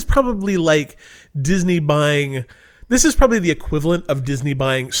 This is probably like Disney buying. This is probably the equivalent of Disney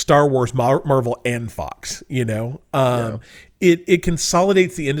buying Star Wars, Marvel, and Fox. You know, it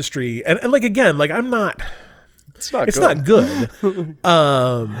consolidates the industry, and like again, like I'm not. It's not good.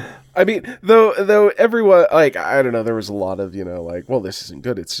 I mean, though everyone, like, I don't know, there was a lot of, like, well, this isn't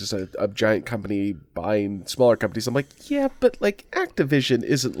good. It's just a giant company buying smaller companies. I'm like, yeah, but like Activision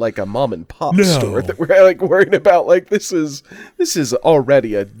isn't like a mom and pop store that we're like worried about. Like this is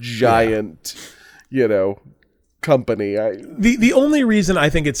already a giant, company. The only reason I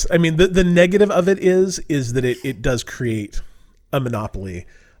think it's, I mean, the negative of it is that it does create a monopoly.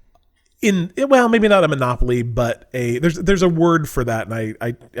 Well, maybe not a monopoly, but there's a word for that, and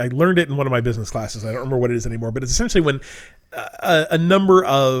I learned it in one of my business classes. I don't remember what it is anymore, but it's essentially when a number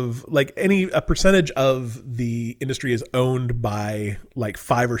of a percentage of the industry is owned by like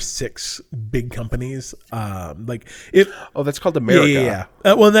 5 or 6 big companies. That's called America. Yeah.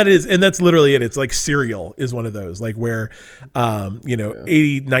 Well, that's literally it. It's like cereal is one of those, like where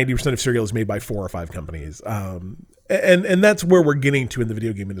 80-90% of cereal is made by 4 or 5 companies. And that's where we're getting to in the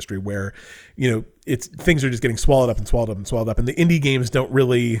video game industry, where things are just getting swallowed up and swallowed up and swallowed up, and the indie games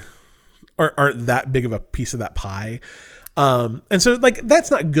aren't that big of a piece of that pie. And so like that's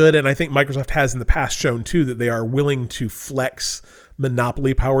not good. And I think Microsoft has in the past shown too that they are willing to flex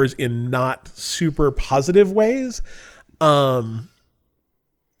monopoly powers in not super positive ways. But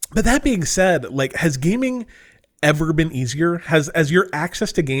that being said, like, has gaming ever been easier? Has your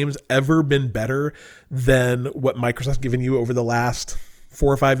access to games ever been better than what Microsoft's given you over the last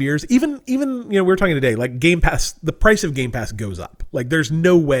 4 or 5 years? Even we were talking today, like Game Pass, the price of Game Pass goes up. Like there's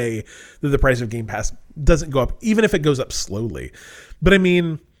no way that the price of Game Pass doesn't go up, even if it goes up slowly. But I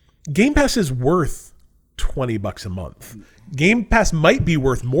mean, Game Pass is worth $20 a month. Game Pass might be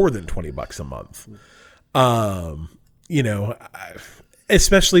worth more than $20 a month.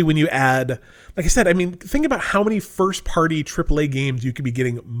 Especially when you add, like I said, I mean, think about how many first-party AAA games you could be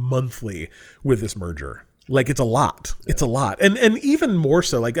getting monthly with this merger. Like, it's a lot. Yeah. It's a lot. And even more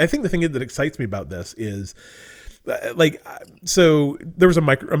so, like, I think the thing that excites me about this is, so there was a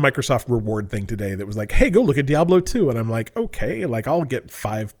Microsoft reward thing today that was like, hey, go look at Diablo 2. And I'm like, okay, like, I'll get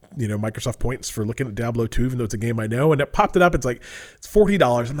 5, Microsoft points for looking at Diablo 2, even though it's a game I know. And it popped it up. It's like, it's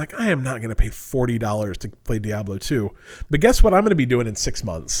 $40. I'm like, I am not going to pay $40 to play Diablo 2. But guess what I'm going to be doing in 6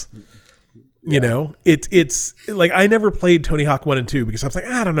 months? It's like, I never played Tony Hawk 1 and 2 because I was like,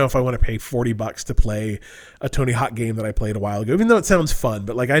 I don't know if I want to pay $40 to play a Tony Hawk game that I played a while ago, even though it sounds fun,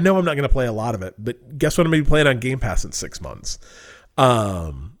 but like, I know I'm not going to play a lot of it. But guess what? I'm going to be playing on Game Pass in 6 months.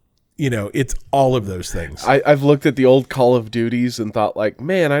 It's all of those things. I've looked at the old Call of Duties and thought like,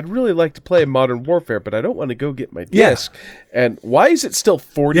 man, I'd really like to play Modern Warfare, but I don't want to go get my disc. Yeah. And why is it still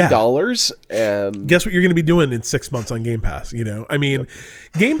 $40? Yeah. And guess what you're going to be doing in 6 months on Game Pass? I mean,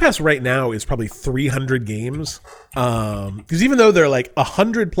 Game Pass right now is probably 300 games. Because even though they're like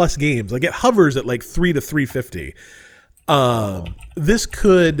 100 plus games, like it hovers at like 3 to 350. This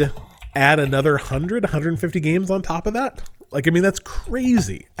could add another 150 games on top of that. Like, I mean, that's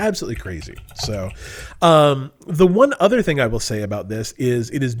crazy, absolutely crazy. So the one other thing I will say about this is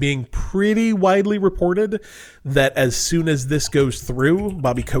it is being pretty widely reported that as soon as this goes through,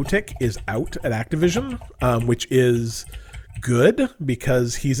 Bobby Kotick is out at Activision, which is good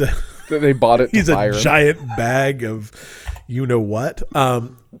because they bought it. He's a giant bag of what.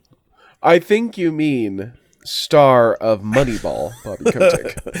 I think you mean star of Moneyball, Bobby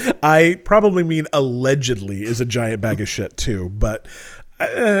Kotick. I probably mean allegedly is a giant bag of shit too, but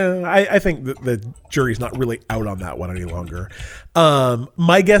I think that the jury's not really out on that one any longer.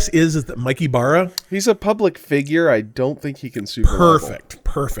 My guess is that Mike Ibarra, he's a public figure. I don't think he can sue. Perfect.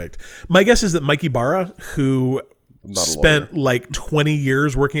 My guess is that Mike Ibarra, who spent like 20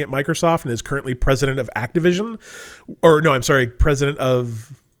 years working at Microsoft and is currently president of Activision. Or no, I'm sorry, president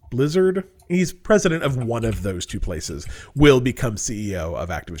of Blizzard. He's president of one of those two places. Will become CEO of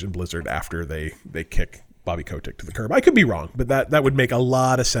Activision Blizzard after they kick Bobby Kotick to the curb. I could be wrong, but that would make a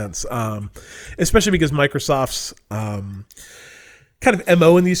lot of sense, especially because Microsoft's kind of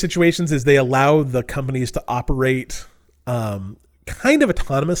MO in these situations is they allow the companies to operate kind of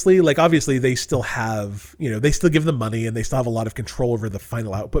autonomously. Like obviously they still have, they still give them money and they still have a lot of control over the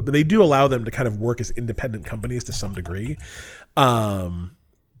final output, but they do allow them to kind of work as independent companies to some degree.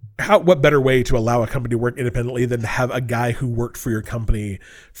 What better way to allow a company to work independently than to have a guy who worked for your company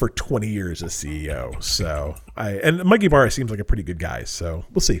for 20 years as CEO? So and Mike Ibarra seems like a pretty good guy, so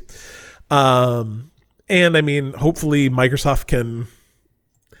we'll see. And I mean, hopefully Microsoft can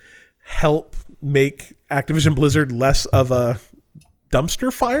help make Activision Blizzard less of a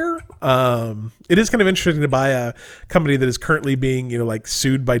dumpster fire. It is kind of interesting to buy a company that is currently being,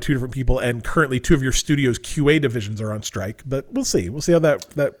 sued by two different people, and currently two of your studio's QA divisions are on strike. But we'll see. We'll see how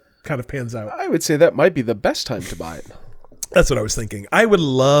that kind of pans out. I would say that might be the best time to buy it. That's what I was thinking. I would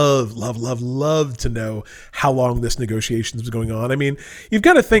love to know how long this negotiation was going on. I mean, you've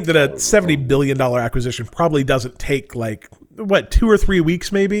got to think that a $70 billion acquisition probably doesn't take 2 or 3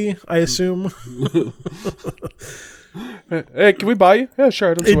 weeks, maybe, I assume. Hey, can we buy you? Yeah,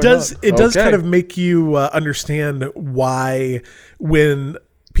 sure. It does kind of make you understand why when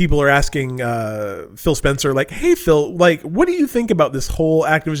people are asking Phil Spencer, like, hey, Phil, what do you think about this whole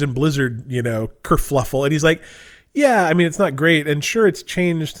Activision Blizzard, kerfluffle? And he's like, yeah, I mean, it's not great. And sure, it's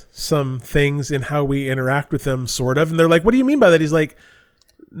changed some things in how we interact with them, sort of. And they're like, what do you mean by that? He's like,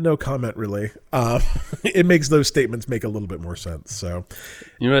 no comment, really. It makes those statements make a little bit more sense. So,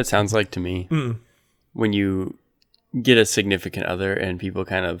 you know what it sounds like to me? When you get a significant other and people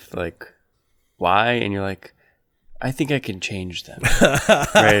kind of like, why? And you're like, I think I can change them.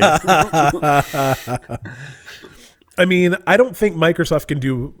 Right? I mean, I don't think Microsoft can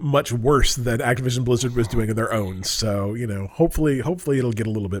do much worse than Activision Blizzard was doing on their own. So, hopefully it'll get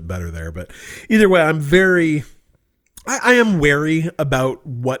a little bit better there. But either way, I am wary about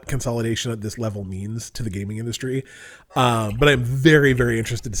what consolidation at this level means to the gaming industry. But I'm very, very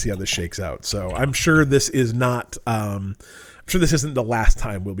interested to see how this shakes out. So I'm sure this is not, this isn't the last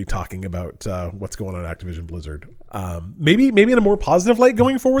time we'll be talking about what's going on at Activision Blizzard. Maybe in a more positive light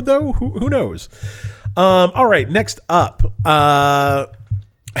going forward, though. Who knows? All right, next up,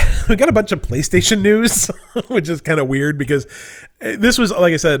 we got a bunch of PlayStation news, which is kind of weird because this was,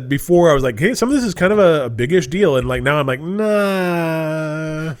 like I said before, I was like, hey, some of this is kind of a big-ish deal, and now I'm like,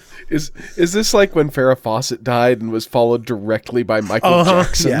 nah. Is this like when Farrah Fawcett died and was followed directly by Michael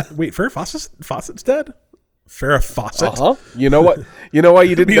Jackson? Yeah. Wait, Farrah Fawcett's dead? Farrah Fawcett. You know what? You know why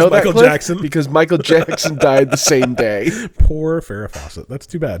you didn't know that, Michael Cliff? Jackson. Because Michael Jackson died the same day. Poor Farrah Fawcett. That's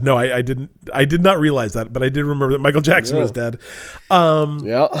too bad. No, I didn't. I did not realize that, but I did remember that Michael Jackson was dead.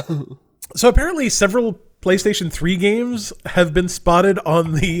 Yeah. So apparently, several PlayStation 3 games have been spotted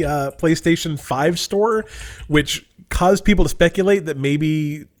on the PlayStation 5 store, which caused people to speculate that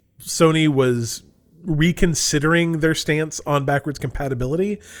maybe Sony was reconsidering their stance on backwards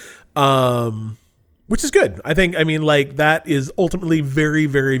compatibility. Which is good. That is ultimately very,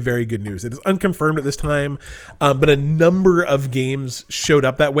 very, very good news. It is unconfirmed at this time, but a number of games showed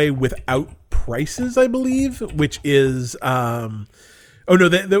up that way without prices, I believe, which is... I'm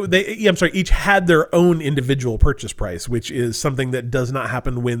sorry, each had their own individual purchase price, which is something that does not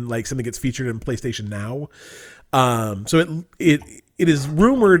happen when something gets featured in PlayStation Now. So it is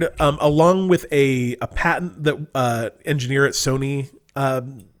rumored, along with a patent that engineer at Sony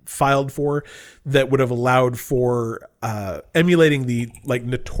filed for, that would have allowed for emulating the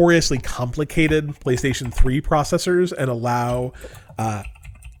notoriously complicated PlayStation 3 processors and allow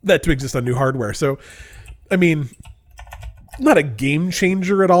that to exist on new hardware. So, I mean, not a game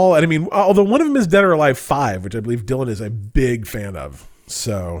changer at all. And I mean, although one of them is Dead or Alive 5, which I believe Dylan is a big fan of.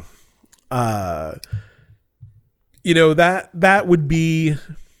 So, that would be...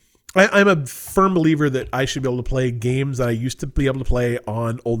 I'm a firm believer that I should be able to play games that I used to be able to play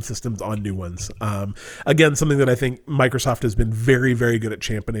on old systems on new ones. Again, something that I think Microsoft has been very, very good at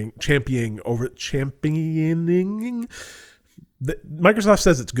championing. Microsoft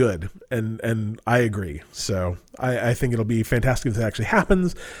says it's good, and I agree. So I think it'll be fantastic if that actually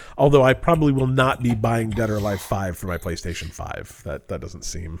happens. Although I probably will not be buying Dead or Alive 5 for my PlayStation 5. That doesn't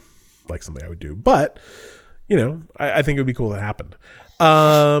seem like something I would do. But I think it would be cool to happen.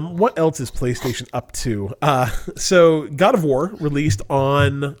 What else is PlayStation up to? So God of War released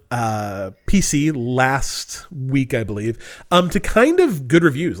on PC last week, I believe, to kind of good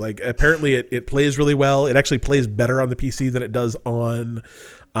reviews. Like apparently it plays really well. It actually plays better on the PC than it does on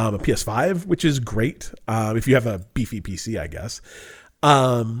a PS5, which is great if you have a beefy PC, I guess.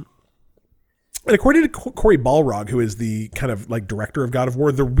 And according to Cory Balrog, who is the kind of like director of God of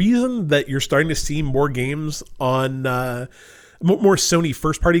War, the reason that you're starting to see more games on more Sony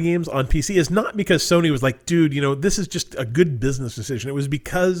first-party games on PC is not because Sony was like, dude, this is just a good business decision. It was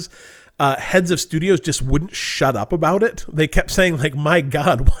because heads of studios just wouldn't shut up about it. They kept saying, like, my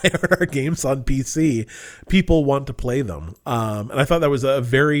God, why are our games on PC? People want to play them. And I thought that was a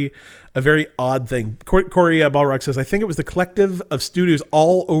very odd thing. Cory Balrog says, I think it was the collective of studios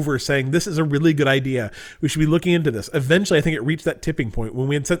all over saying, this is a really good idea. We should be looking into this. Eventually, I think it reached that tipping point when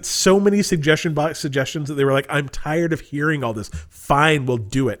we had sent so many suggestions that they were like, I'm tired of hearing all this. Fine, we'll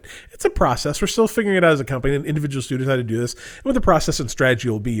do it. It's a process. We're still figuring it out as a company and individual studios how to do this and what the process and strategy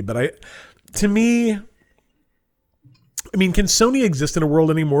will be. But to me, can Sony exist in a world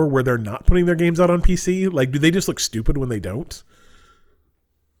anymore where they're not putting their games out on PC? Like, do they just look stupid when they don't?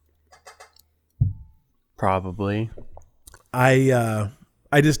 Probably. I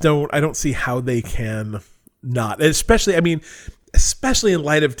don't see how they can not, especially in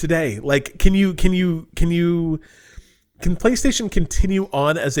light of today. Like, can PlayStation continue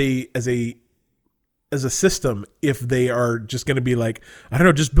on as a system if they are just going to be like, I don't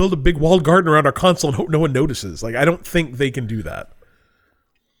know, just build a big walled garden around our console and hope no one notices? Like, I don't think they can do that.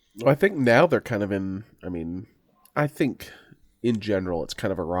 Well, I think now they're kind of I think in general, it's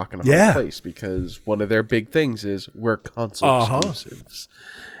kind of a rock and a hard place because one of their big things is we're console exclusives.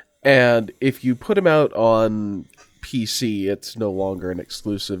 And if you put them out on PC, it's no longer an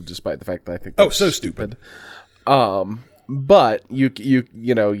exclusive, despite the fact that I think that's so stupid. But you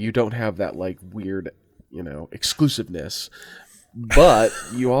don't have that like weird, exclusiveness. But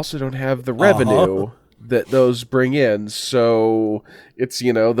you also don't have the revenue that those bring in. So it's,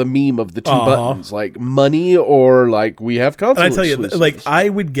 the meme of the two buttons, like money or like we have console And I tell you, exclusives. like, I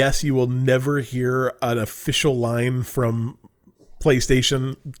would guess you will never hear an official line from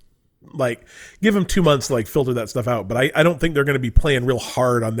PlayStation. Like, give them 2 months to like filter that stuff out. But I don't think they're going to be playing real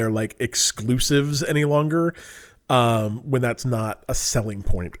hard on their like exclusives any longer when that's not a selling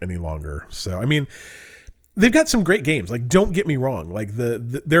point any longer. So, they've got some great games. Like, don't get me wrong. Like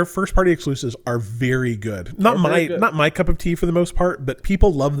their first party exclusives are very good. Not my cup of tea for the most part, but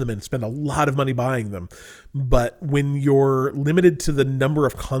people love them and spend a lot of money buying them. But when you're limited to the number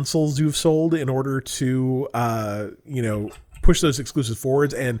of consoles you've sold in order to, push those exclusives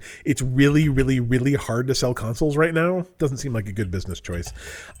forwards, and it's really, really, really hard to sell consoles right now, doesn't seem like a good business choice.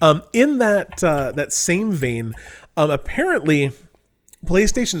 In that same vein, apparently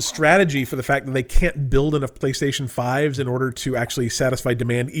PlayStation's strategy for the fact that they can't build enough PlayStation 5s in order to actually satisfy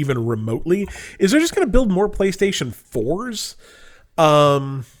demand even remotely is they're just going to build more PlayStation 4s.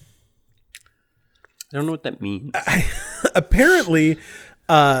 I don't know what that means. Apparently,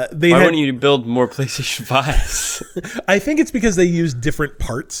 Why wouldn't you build more PlayStation 5s? I think it's because they use different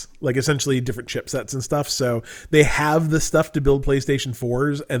parts, like essentially different chipsets and stuff. So they have the stuff to build PlayStation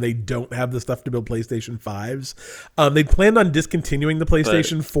 4s and they don't have the stuff to build PlayStation 5s. They planned on discontinuing the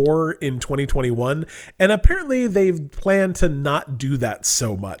PlayStation 4 in 2021. And apparently they've planned to not do that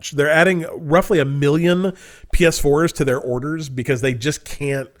so much. They're adding roughly 1 million PS4s to their orders because they just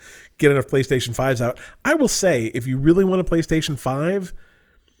can't get enough PlayStation 5s out. I will say, if you really want a PlayStation 5,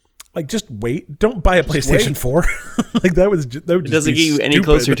 like, just wait. Don't buy a PlayStation 4. Like, that would just it doesn't get you stupid. any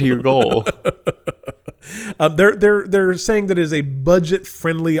closer to your goal. They're saying that it is a budget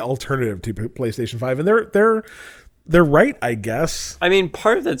friendly alternative to PlayStation 5, and they're right, I guess.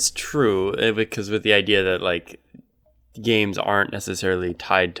 Part of that's true because with the idea that like games aren't necessarily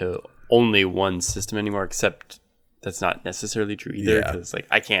tied to only one system anymore, except that's not necessarily true either because like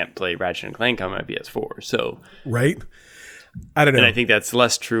I can't play Ratchet and Clank on my PS4, so right. I don't know. And I think that's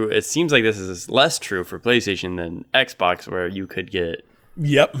less true. It seems like this is less true for PlayStation than Xbox, where you could get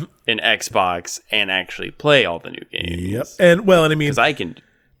an Xbox and actually play all the new games. Yep. And because I can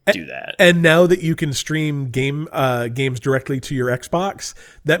do that. And now that you can stream games directly to your Xbox,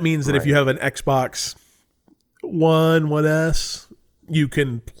 that means that if you have an Xbox One, 1S, you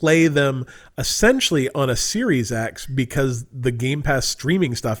can play them essentially on a Series X because the Game Pass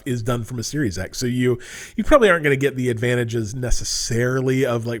streaming stuff is done from a Series X. So you probably aren't going to get the advantages necessarily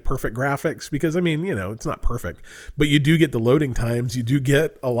of like perfect graphics because it's not perfect, but you do get the loading times. You do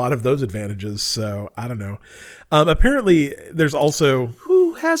get a lot of those advantages. So I don't know. Apparently there's also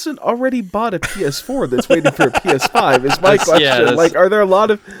hasn't already bought a PS4 that's waiting for a PS5? Is my question. yeah, Like, are there a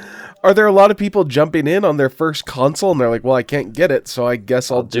lot of people jumping in on their first console and they're like, well, I can't get it, so I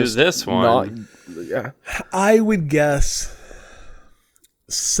guess I'll do just this one. Yeah. I would guess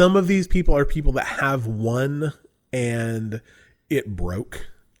some of these people are people that have one and it broke.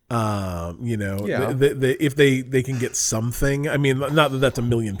 Yeah. If they can get something, I mean, not that that's a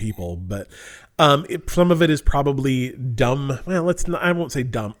million people, but some of it is probably dumb. Well, I won't say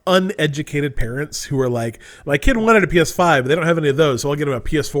dumb, uneducated parents who are like, my kid wanted a PS5, but they don't have any of those, so I'll get him a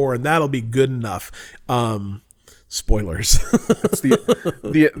PS4 and that'll be good enough. Spoilers. It's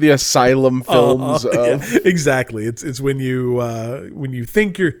the asylum films of... Yeah, exactly. It's when you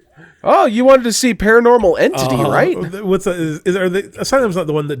think you're... Oh, you wanted to see Paranormal Entity, right? What's are the Asylum's not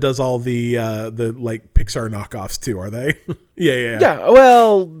the one that does all the like Pixar knockoffs too, are they? Yeah. Yeah,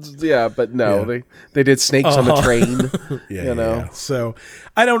 well, yeah, but no, they did Snakes on a Train. Yeah. So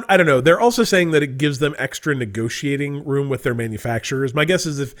I don't know. They're also saying that it gives them extra negotiating room with their manufacturers. My guess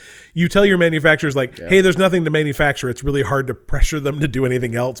is if you tell your manufacturers like, hey, there's nothing to manufacture, it's really hard to pressure them to do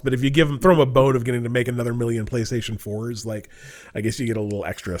anything else. But if you throw them a bone of getting to make another million PlayStation 4s, like I guess you get a little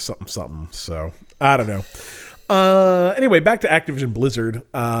extra something. So I don't know. Anyway, back to Activision Blizzard.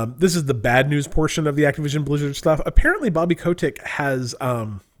 This is the bad news portion of the Activision Blizzard stuff. Apparently, Bobby Kotick has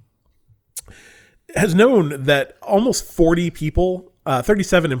known that almost 40 people,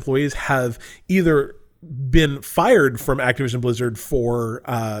 37 employees, have either been fired from Activision Blizzard for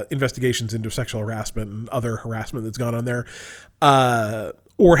investigations into sexual harassment and other harassment that's gone on there,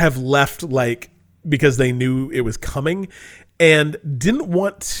 or have left because they knew it was coming. And didn't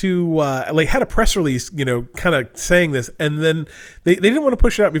want to, had a press release, kind of saying this. And then they didn't want to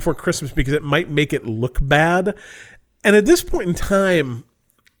push it out before Christmas because it might make it look bad. And at this point in time,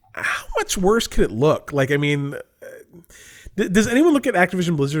 how much worse could it look? Like, I mean, does anyone look at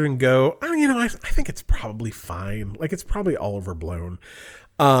Activision Blizzard and go, I think it's probably fine. Like, it's probably all overblown.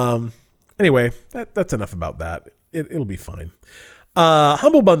 Anyway, that's enough about that. It'll be fine.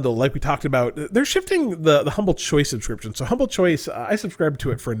 Humble Bundle, like we talked about, they're shifting the Humble Choice subscription. So Humble Choice, I subscribed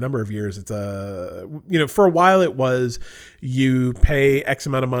to it for a number of years. It's for a while it was you pay X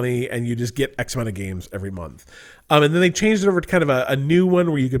amount of money and you just get X amount of games every month. And then they changed it over to kind of a new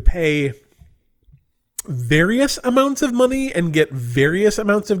one where you could pay various amounts of money and get various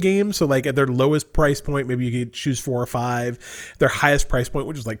amounts of games. So like at their lowest price point, maybe you could choose 4 or 5. Their highest price point,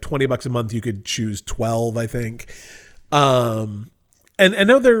 which is like $20 a month, you could choose 12, I think. And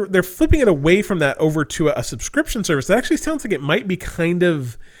now they're flipping it away from that over to a subscription service that actually sounds like it might be kind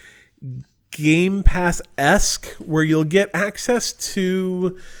of Game Pass-esque, where you'll get access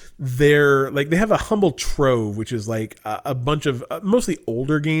to their, they have a Humble Trove, which is like a bunch of mostly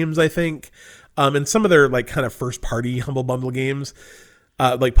older games, I think, and some of their kind of first-party Humble Bundle games,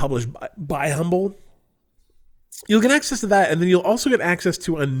 published by Humble. You'll get access to that, and then you'll also get access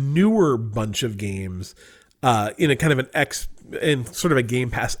to a newer bunch of games in a kind of in sort of a Game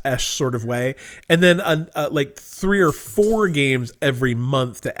Pass-esque sort of way, and then 3 or 4 games every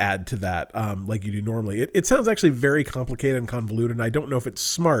month to add to that, like you do normally. It sounds actually very complicated and convoluted, and I don't know if it's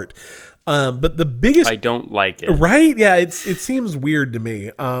smart. But the biggest... I don't like it. Right? Yeah, it seems weird to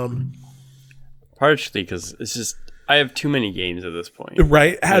me. Partially because it's just... I have too many games at this point.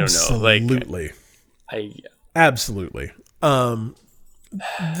 Right? Absolutely. Absolutely.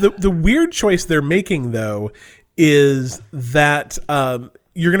 The weird choice they're making, though, is that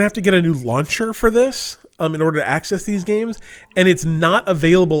you're going to have to get a new launcher for this in order to access these games, and it's not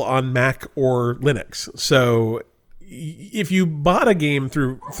available on Mac or Linux. So if you bought a game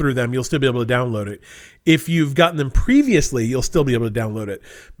through them, you'll still be able to download it. If you've gotten them previously, you'll still be able to download it.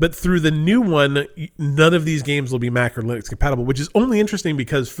 But through the new one, none of these games will be Mac or Linux compatible, which is only interesting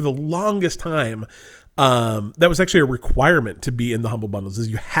because for the longest time, that was actually a requirement to be in the Humble Bundles, is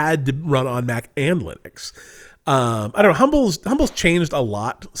you had to run on Mac and Linux. I don't know. Humble's changed a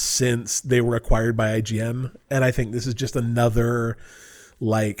lot since they were acquired by IGN, and I think this is just another,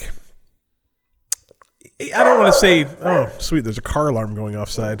 I don't want to say, oh, sweet, there's a car alarm going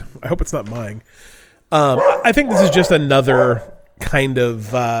offside. I hope it's not mine. I think this is just another kind of...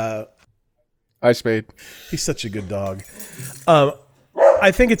 Hi, Spade. He's such a good dog.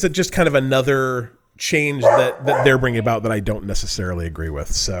 I think it's just kind of another change that they're bringing about that I don't necessarily agree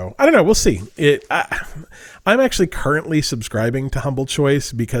with. So I don't know. We'll see. I'm actually currently subscribing to Humble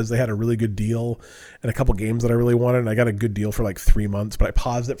Choice because they had a really good deal and a couple games that I really wanted. And I got a good deal for 3 months, but I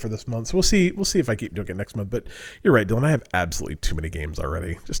paused it for this month. So we'll see. We'll see if I keep doing it next month. But you're right, Dylan. I have absolutely too many games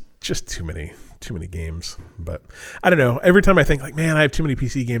already. Just too many games. But I don't know. Every time I think man, I have too many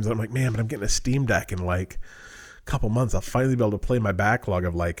PC games, I'm like, man, but I'm getting a Steam Deck in couple months, I'll finally be able to play my backlog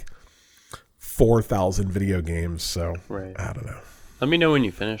of like 4,000 video games. So Right. I don't know. Let me know when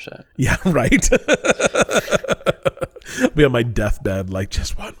you finish that. Yeah, right. I'll be on my deathbed, like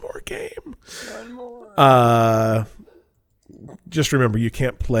just one more game. One more. Just remember, you just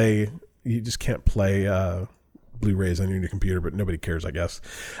can't play Blu-rays on your computer, but nobody cares, I guess.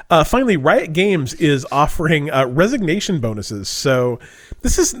 Finally, Riot Games is offering resignation bonuses. So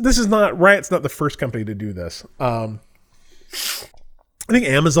this is not Riot's not the first company to do this. I think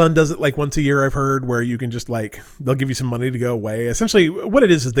Amazon does it like once a year, I've heard, where you can just like, they'll give you some money to go away. Essentially what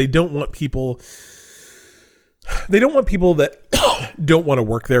it is they don't want people that don't want to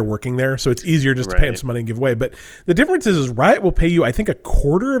work there working there. So it's easier just to pay them some money and give away. But the difference is Riot will pay you, I think, a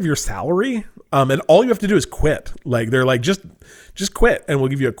quarter of your salary. And all you have to do is quit. Like they're like, just quit and we'll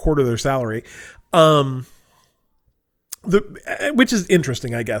give you a quarter of their salary. Which is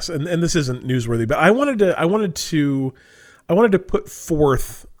interesting, I guess. And this isn't newsworthy, but I wanted to put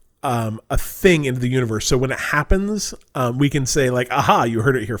forth a thing into the universe. So when it happens, we can say like, aha, you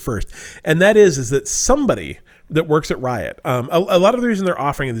heard it here first. And that is that somebody that works at Riot, a lot of the reason they're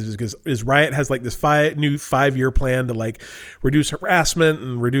offering this is Riot has like this new 5-year plan to like reduce harassment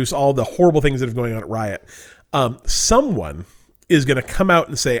and reduce all the horrible things that are going on at Riot. Someone is going to come out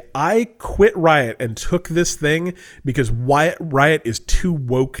and say, I quit Riot and took this thing because Riot is too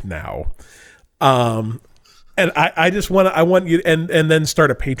woke now. And I want you and then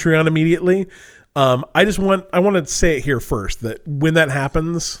start a Patreon immediately. I want to say it here first that when that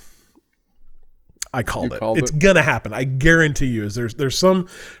happens, I called it. It's gonna happen. I guarantee you. There's some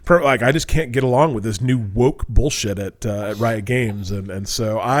like I just can't get along with this new woke bullshit at Riot Games, and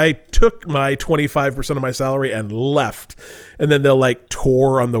so I took my 25% of my salary and left, and then they'll like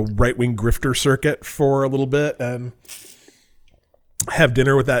tour on the right wing grifter circuit for a little bit and have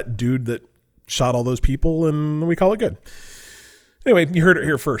dinner with that dude that shot all those people, and we call it good. Anyway, you heard it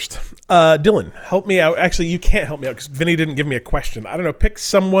here first. Dylan, help me out. Actually, you can't help me out because Vinny didn't give me a question. I don't know. Pick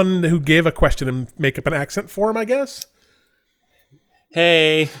someone who gave a question and make up an accent for him, I guess.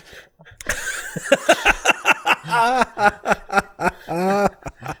 Hey.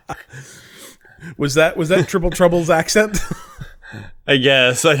 Was that Triple Trouble's accent? I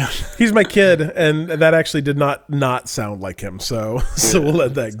guess. He's my kid, and that actually did not sound like him, so we'll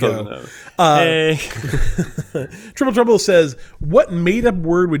let that go. Hey. Triple Trouble says, what made-up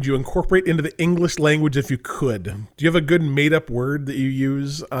word would you incorporate into the English language if you could? Do you have a good made-up word that you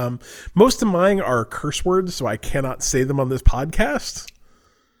use? Most of mine are curse words, so I cannot say them on this podcast.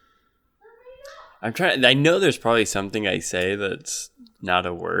 I'm trying. I know there's probably something I say that's not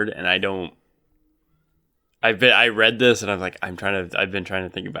a word, and I don't. I read this and I'm like, I've been trying to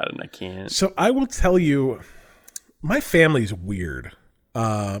think about it and I can't. So I will tell you, my family's weird.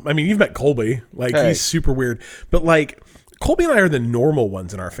 I mean, you've met Colby, like he's super weird, but like Colby and I are the normal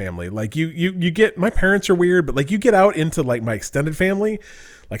ones in our family. Like you get, my parents are weird, but like you get out into like my extended family,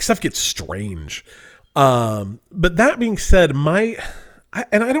 like stuff gets strange. But that being said, and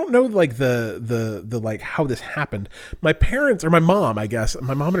I don't know like the like how this happened. My parents, or my mom, I guess,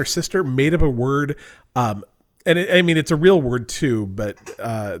 my mom and her sister made up a word. And it's a real word too, but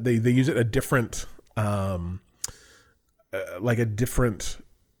they use it in a different like a different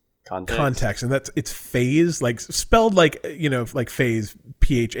context, and it's phase, like spelled like like phase,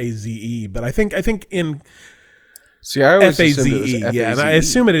 PHAZE. But I think in I always FAZE, yeah, and I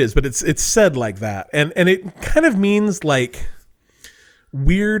assume it is, but it's said like that, and it kind of means like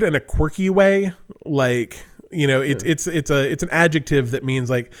weird in a quirky way, like. It's an adjective that means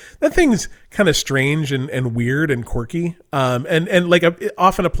like that thing's kind of strange and weird and quirky, and like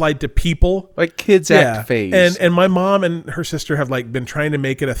often applied to people, like kids act phase. And my mom and her sister have like been trying to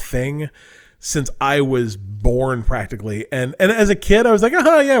make it a thing since I was born practically, and as a kid I was like,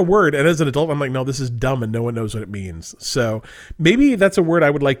 yeah, word, and as an adult I'm like, no, this is dumb and no one knows what it means. So maybe that's a word I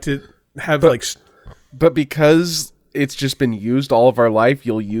would like to have, but because it's just been used all of our life,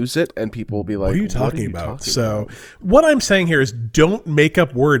 you'll use it and people will be like, what are you talking about? So what I'm saying here is don't make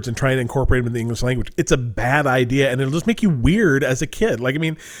up words and try and incorporate them in the English language. It's a bad idea and it'll just make you weird as a kid. Like, I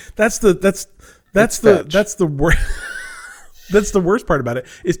mean, that's the word. That's the worst part about it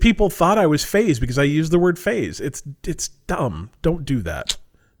is people thought I was phased because I used the word phase. It's dumb. Don't do that.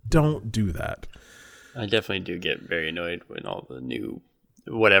 Don't do that. I definitely do get very annoyed when all the new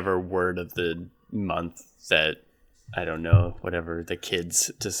whatever word of the month that I don't know, whatever the kids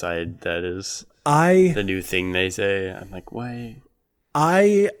decide that is the new thing they say. I'm like, why?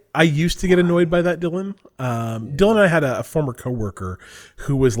 I used to get annoyed by that, Dylan. Dylan and I had a former coworker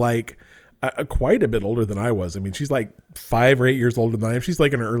who was like quite a bit older than I was. I mean, she's like 5 or 8 years older than I am. She's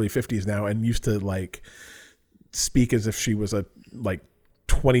like in her early 50s now and used to like speak as if she was a like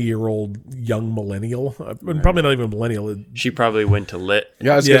 20-year-old young millennial. Probably not even a millennial. She probably went to lit.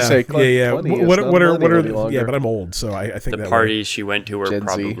 Yeah, I was gonna say, yeah. 20 is What not are millennial any longer. yeah? But I'm old, so I think The that parties she went to were Gen Z.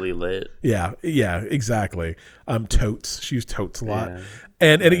 probably lit. Yeah, exactly. Totes. She used totes a lot. Yeah.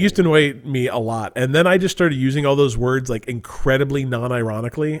 And it used to annoy me a lot. And then I just started using all those words like incredibly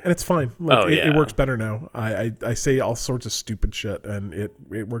non-ironically, and it's fine. Like, it works better now. I say all sorts of stupid shit, and it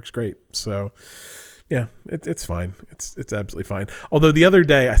works great. So yeah, it's fine. It's absolutely fine. Although the other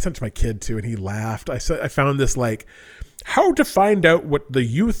day I sent it to my kid too, and he laughed. I found this like how to find out what the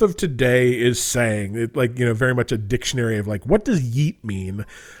youth of today is saying. It, like, very much a dictionary of like, what does yeet mean?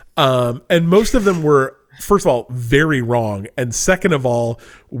 And most of them were, first of all, very wrong, and second of all,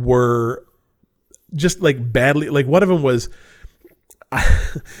 were just like badly. Like one of them was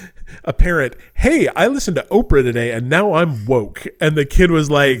a parent, "Hey, I listened to Oprah today, and now I'm woke." And the kid was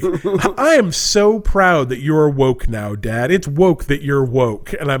like, "I am so proud that you're woke now, Dad. It's woke that you're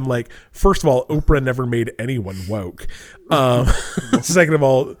woke." And I'm like, first of all, Oprah never made anyone woke. Second of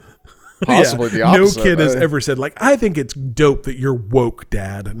all, Possibly the opposite. no kid has ever said like, "I think it's dope that you're woke,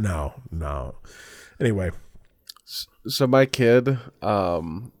 Dad." No. Anyway, So my kid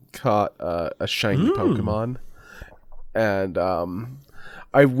caught a shiny Pokemon, and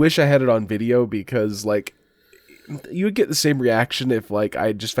I wish I had it on video because like you would get the same reaction if like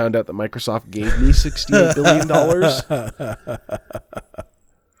I just found out that Microsoft gave me $68 billion.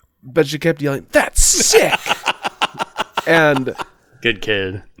 But she kept yelling, "That's sick!" And Good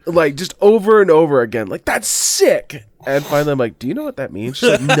kid. like just over and over again, like, "That's sick!" And finally I'm like, "Do you know what that means?" She's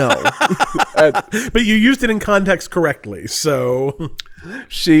like, "No." but you used it in context correctly, so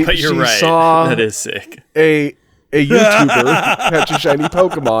She But you're right. saw That is sick. a YouTuber catch a shiny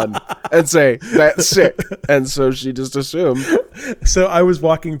Pokemon and say, "That's sick." And so she just assumed. So I was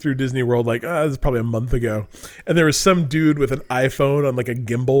walking through Disney World like, this is probably a month ago, and there was some dude with an iPhone on like a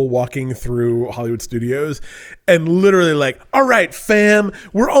gimbal walking through Hollywood Studios, and literally like, "All right, fam,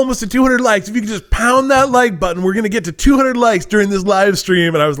 we're almost at 200 likes. If you could just pound that like button, we're gonna get to 200 likes during this live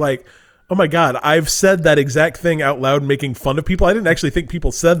stream." And I was like, oh my God, I've said that exact thing out loud making fun of people. I didn't actually think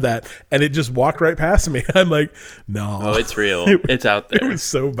people said that, and it just walked right past me. I'm like, no. Oh, it's real. It's out It there. was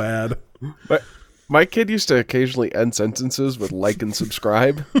so bad. But my kid used to occasionally end sentences with "like" and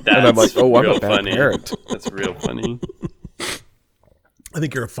 "subscribe," and I'm like, "Oh, I'm real a bad funny. parent." That's real funny. I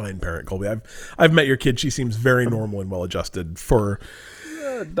think you're a fine parent, Colby. I've met your kid. She seems very normal and well adjusted for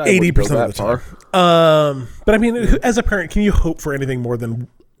I 80% wouldn't go of that the time. But I mean, as a parent, can you hope for anything more than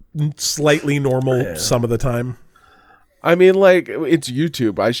slightly normal some of the time? I mean, like, it's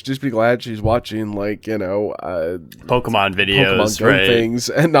YouTube. I should just be glad she's watching, like, Pokemon videos, Pokemon Go right? things,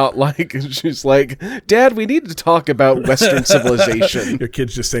 and not like she's like, "Dad, we need to talk about Western civilization." Your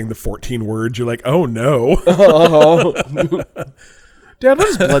kid's just saying the 14 words. You're like, oh no. Oh. Dad, what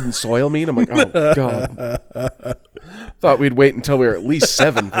does blood and soil mean? I'm like, oh God. Thought we'd wait until we were at least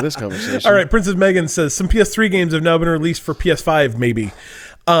 7 for this conversation. All right, Princess Megan says some PS3 games have now been released for PS5, maybe.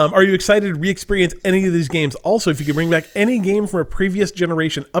 Are you excited to re-experience any of these games? Also, if you could bring back any game from a previous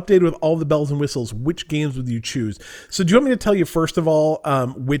generation, updated with all the bells and whistles, which games would you choose? So do you want me to tell you, first of all,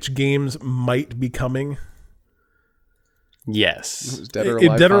 which games might be coming? Yes. Dead or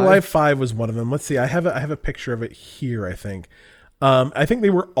Alive, Dead or 5? Alive 5 was one of them. Let's see. I have a picture of it here, I think. I think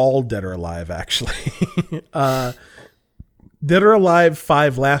they were all Dead or Alive, actually. Dead or Alive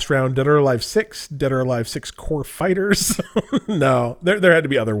 5 Last Round, Dead or Alive 6, Dead or Alive 6 Core Fighters. No, there had to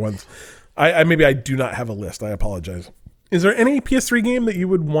be other ones. I maybe I do not have a list. I apologize. Is there any PS3 game that you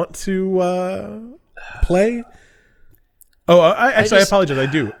would want to play? Oh, I apologize. I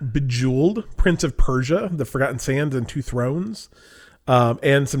do. Bejeweled, Prince of Persia, The Forgotten Sands, and Two Thrones,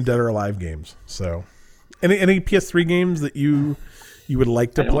 and some Dead or Alive games. So, any PS3 games that you would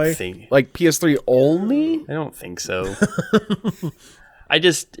like to play? Like PS3 only? I don't think so. I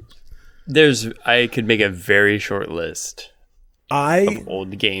could make a very short list of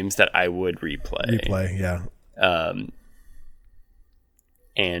old games that I would replay. Yeah.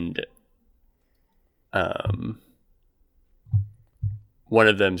 One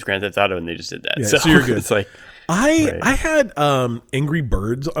of them's Grand Theft Auto, and they just did that. Yeah, so you're good. It's like I had Angry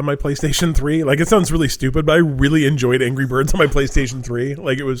Birds on my PlayStation 3. Like, it sounds really stupid, but I really enjoyed Angry Birds on my PlayStation 3.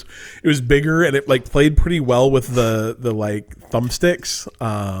 Like, it was bigger, and it like played pretty well with the like thumbsticks.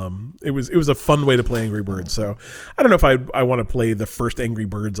 It was a fun way to play Angry Birds. So I don't know if I want to play the first Angry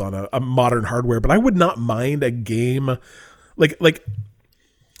Birds on a modern hardware, but I would not mind a game like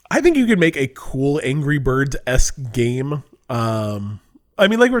I think you could make a cool Angry Birds-esque game. I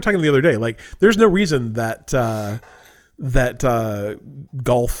mean, like we were talking the other day, like there's no reason that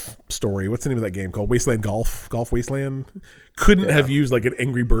golf story. What's the name of that game called? Wasteland Golf Wasteland. Couldn't have used like an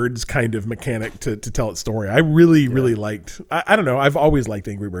Angry Birds kind of mechanic to tell its story. I really liked. I don't know. I've always liked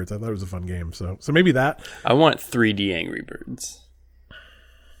Angry Birds. I thought it was a fun game. So maybe that. I want 3D Angry Birds.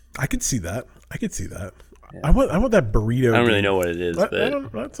 I could see that. Yeah. I want that burrito. I don't really game. know what it is, but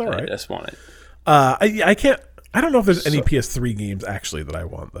that's all right. I just want it. I can't. I don't know if there's any PS3 games actually that I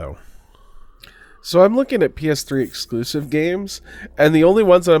want though. So I'm looking at PS3 exclusive games, and the only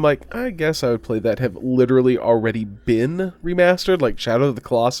ones that I'm like, I guess I would play that have literally already been remastered. Like Shadow of the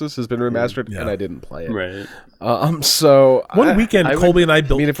Colossus has been remastered, and I didn't play it. Right. So one weekend, Colby and I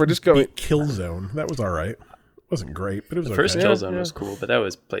built. I mean, if we're just going Killzone, that was all right. Wasn't great, but it was the first okay. Killzone was cool, but that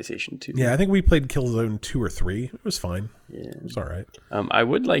was PlayStation 2. Yeah, I think we played Killzone 2 or 3. It was fine. Yeah, it was all right. I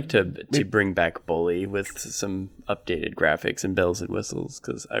would like to bring back Bully with some updated graphics and bells and whistles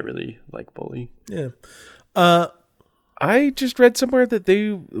because I really like Bully. Yeah. I just read somewhere that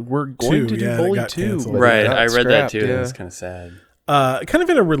they were going to do Bully 2. Right, I read that too. Yeah. It's kind of sad. Kind of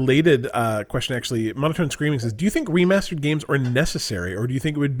in a related question, actually, Monotone Screaming says, do you think remastered games are necessary, or do you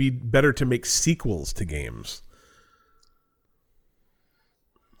think it would be better to make sequels to games?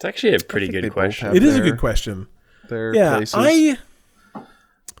 It's actually a pretty good question. It is a good question. Places.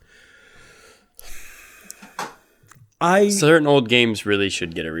 Certain old games really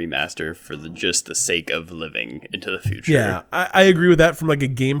should get a remaster for just the sake of living into the future. Yeah, I agree with that from like a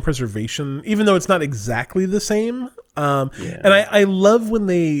game preservation, even though it's not exactly the same. And I love when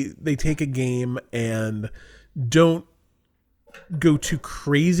they take a game and don't go too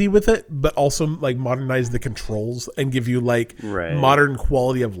crazy with it, but also like modernize the controls and give you like modern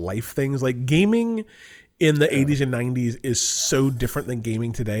quality of life things. Like gaming in the 80s and 90s is so different than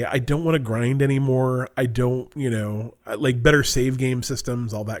gaming today. I don't want to grind anymore. I don't, like better save game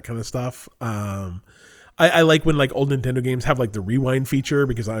systems, all that kind of stuff. I like when like old Nintendo games have like the rewind feature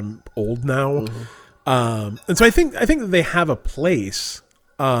because I'm old now. And so I think that they have a place.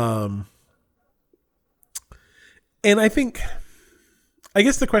 And I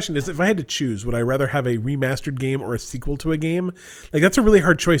guess the question is, if I had to choose, would I rather have a remastered game or a sequel to a game? Like, that's a really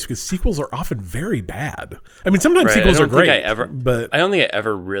hard choice because sequels are often very bad. I mean, sometimes sequels are great, but I don't think I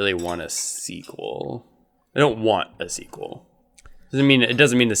ever really want a sequel. I don't want a sequel. It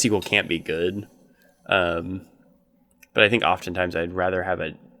doesn't mean the sequel can't be good. But I think oftentimes I'd rather have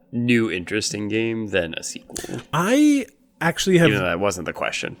a new interesting game than a sequel. I actually have... Even though that wasn't the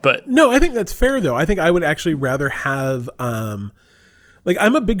question, but... No, I think that's fair, though. I think I would actually rather have... Like,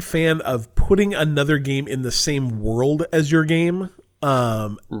 I'm a big fan of putting another game in the same world as your game,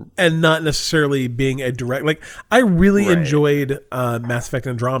 and not necessarily being a direct... Like, I really enjoyed Mass Effect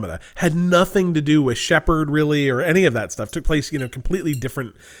Andromeda. Had nothing to do with Shepard, really, or any of that stuff. Took place, completely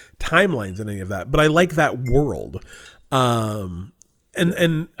different timelines than any of that. But I like that world. And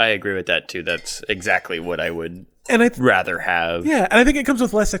I agree with that, too. That's exactly what I would rather have. Yeah, and I think it comes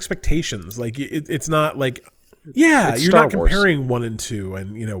with less expectations. Like, it's not like... Yeah, it's you're Star not comparing 1 and 2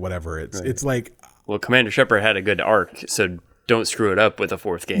 and whatever. It's like, well, Commander Shepard had a good arc, so don't screw it up with a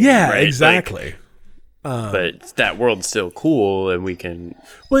fourth game. Yeah, right? exactly. But that world's still cool, and we can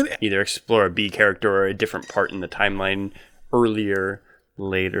either explore a B character or a different part in the timeline earlier,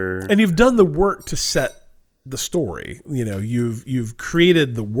 later. And you've done the work to set the story. You've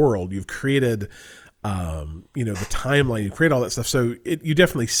created the world. You've created the timeline. You create all that stuff. So you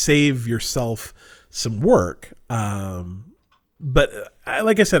definitely save yourself some work. But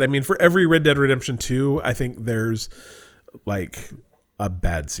like I said, I mean, for every Red Dead Redemption 2, I think there's like a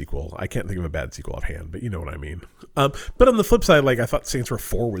bad sequel. I can't think of a bad sequel offhand, but you know what I mean. But on the flip side, like I thought Saints Row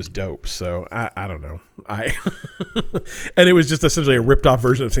 4 was dope. So I don't know. And it was just essentially a ripped off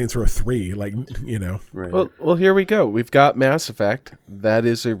version of Saints Row 3. Like, Right. Well, here we go. We've got Mass Effect. That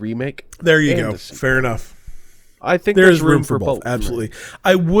is a remake. There you go. Fair enough. I think there's room for both. Absolutely.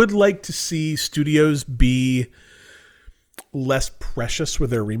 I would like to see studios be less precious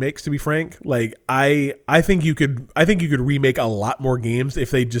with their remakes, to be frank. Like I think you could remake a lot more games if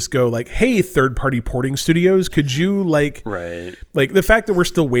they just go like, hey, third-party porting studios, could you like the fact that we're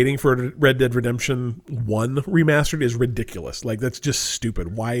still waiting for Red Dead Redemption 1 remastered is ridiculous. Like that's just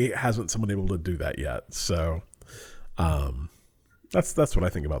stupid. Why hasn't someone been able to do that yet? So that's what I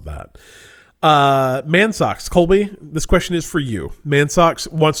think about that. Mansocks, Colby, this question is for you.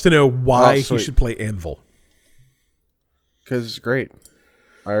 Mansocks wants to know why he should play Anvil. Because it's great.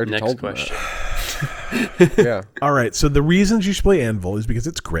 I already Next told question. That. Yeah. All right. So the reasons you should play Anvil is because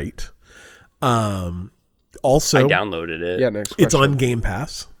it's great. Also, I downloaded it. Yeah. Next question. It's on Game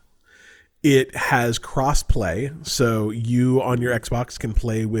Pass. It has cross-play, so you on your Xbox can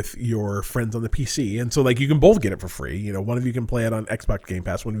play with your friends on the PC, and so like you can both get it for free. You know, one of you can play it on Xbox Game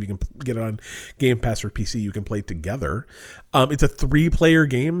Pass, one of you can get it on Game Pass for PC. You can play together. It's a 3-player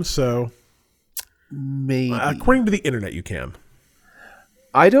game, so Maybe. according to the internet, you can.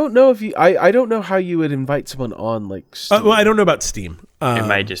 I don't know if you. I don't know how you would invite someone on like. Steam. Well, I don't know about Steam. It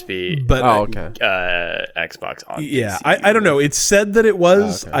might just be but okay. Xbox on yeah, PC. I don't know. It said that it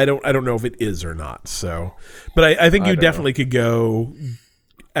was. Okay. I don't know if it is or not. So, but I think you definitely could go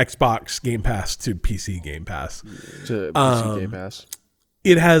Xbox Game Pass to PC Game Pass. To PC Game Pass.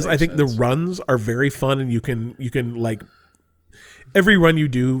 It has. I think sense. the runs are very fun, and you can like every run you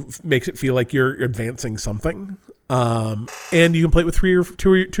do makes it feel like you're advancing something. And you can play it with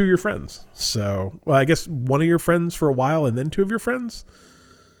two of your friends. So, well, I guess one of your friends for a while, and then 2 of your friends.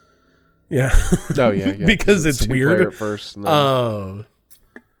 Yeah. Oh yeah, Because it's weird. At first, and then-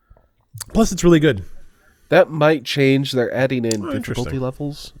 Plus, it's really good. that might change. They're adding in difficulty interesting.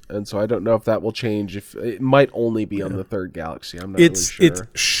 levels, and so I don't know if that will change. If it might only be on the 3rd Galaxy, I'm not It's really sure.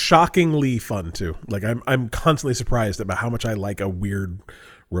 it's shockingly fun too. Like I'm constantly surprised about how much I like a weird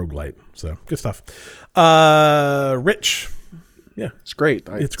roguelite. So good stuff. Rich. Yeah. It's great.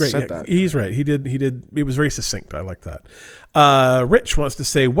 It's great. Said Yeah, that. he's right. He did. It was very succinct. I like that. Rich wants to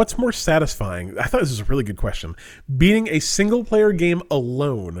say, what's more satisfying? I thought this was a really good question. Beating a single player game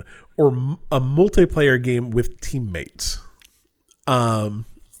alone or a multiplayer game with teammates?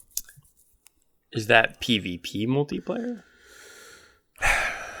 Is that PvP multiplayer?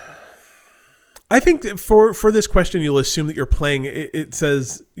 I think that for this question, you'll assume that you're playing. It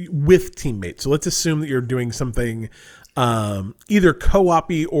says with teammates. So let's assume that you're doing something either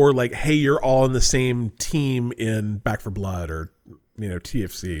co-op-y or like, hey, you're all in the same team in Back 4 Blood or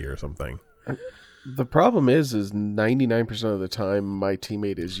TFC or something. The problem is 99% of the time my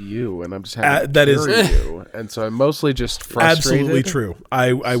teammate is you, and I'm just having to That is- carry you, and so I'm mostly just frustrated. Absolutely true.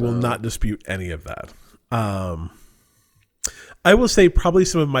 I will not dispute any of that. I will say probably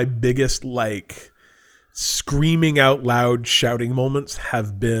some of my biggest like screaming out loud shouting moments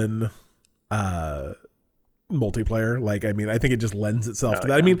have been multiplayer. Like, I mean, I think it just lends itself to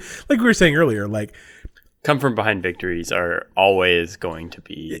that. I mean, like we were saying earlier, like Come from behind victories are always going to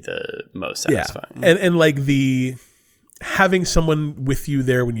be the most satisfying. and like the having someone with you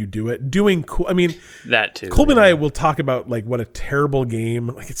there when you do it, doing cool. I mean, That too. Colby and I will talk about like what a terrible game,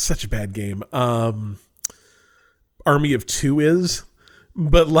 like it's such a bad game. Army of Two is,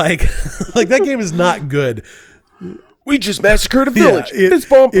 but like like that game is not good. We just massacred a village. Yeah, Fist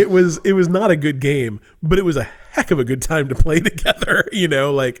bump. it was not a good game, but it was a heck of a good time to play together.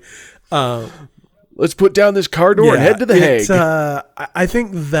 Like Let's put down this car door and head to the Hague. I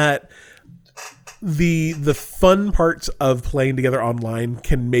think that the fun parts of playing together online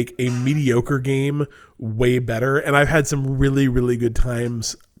can make a mediocre game way better. And I've had some really, really good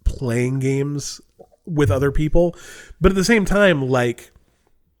times playing games with other people. But at the same time, like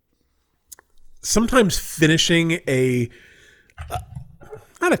sometimes finishing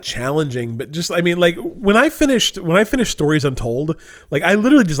not a challenging, but just, I mean, like when I finished Stories Untold, like I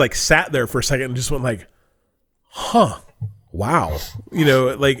literally just like sat there for a second and just went like, huh, wow.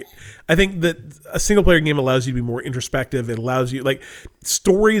 Like I think that a single player game allows you to be more introspective. It allows you like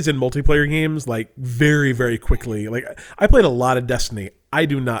stories in multiplayer games, like very, very quickly. Like I played a lot of Destiny. I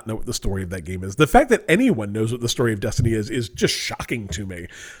do not know what the story of that game is. The fact that anyone knows what the story of Destiny is just shocking to me.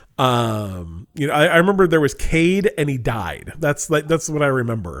 I remember there was Cade and he died. That's what I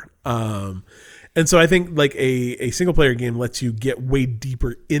remember. And so I think like a single player game lets you get way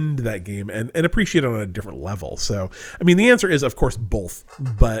deeper into that game and appreciate it on a different level. So, I mean, the answer is of course both,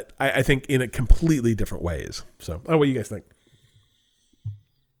 but I think in a completely different ways. So, what do you guys think?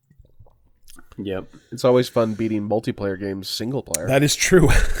 Yep. It's always fun beating multiplayer games single player. That is true.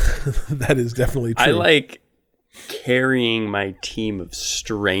 That is definitely true. I like carrying my team of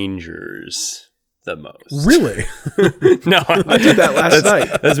strangers the most. Really? No, I did that last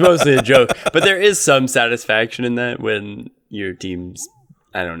night. that's mostly a joke. But there is some satisfaction in that when your team's,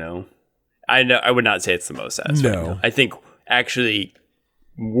 I don't know. I would not say it's the most satisfying. No. I think actually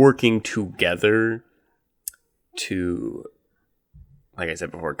working together to, like I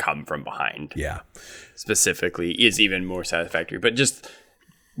said before, come from behind Yeah. specifically is even more satisfactory. But just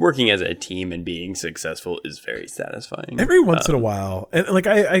working as a team and being successful is very satisfying. Every once in a while, and like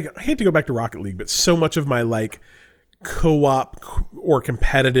I hate to go back to Rocket League, but so much of my like co-op or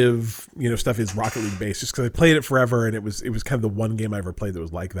competitive stuff is Rocket League based, just because I played it forever, and it was kind of the one game I ever played that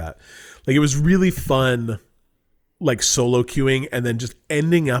was like that. Like it was really fun, like solo queuing and then just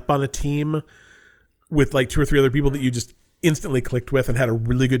ending up on a team with like 2 or 3 other people that you just instantly clicked with and had a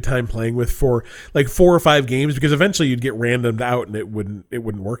really good time playing with for like 4 or 5 games, because eventually you'd get randomed out and it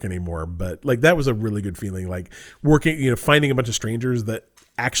wouldn't work anymore. But like that was a really good feeling, like working, finding a bunch of strangers that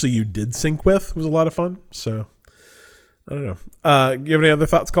actually you did sync with was a lot of fun. So I don't know. You have any other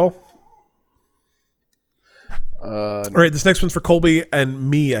thoughts, Cole? All right, this next one's for Colby and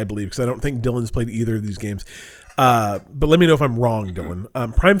me, I believe, because I don't think Dylan's played either of these games. But let me know if I'm wrong, Dylan.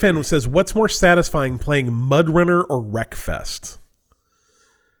 Prime Fan says, what's more satisfying, playing MudRunner or Wreckfest?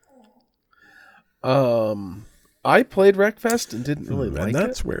 I played Wreckfest and didn't really like it. And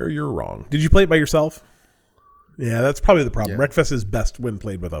that's where you're wrong. Did you play it by yourself? Yeah, that's probably the problem. Yeah. Wreckfest is best when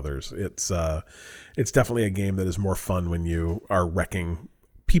played with others. It's definitely a game that is more fun when you are wrecking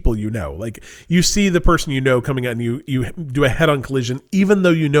people like you see the person coming out and you do a head-on collision, even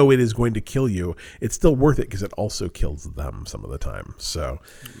though it is going to kill you, it's still worth it because it also kills them some of the time. So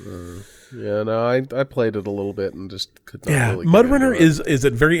I played it a little bit and just could not really MudRunner is a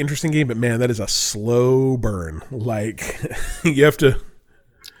very interesting game, but man, that is a slow burn. Like you have to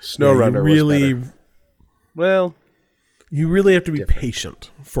SnowRunner really was better. Well, you really have to be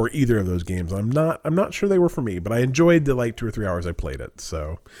patient for either of those games. I'm not sure they were for me, but I enjoyed the 2 or 3 hours I played it.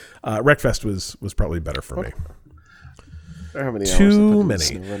 So Wreckfest was probably better for me. How many Too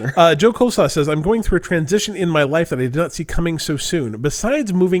hours many. Joe Coleslaw says, I'm going through a transition in my life that I did not see coming so soon.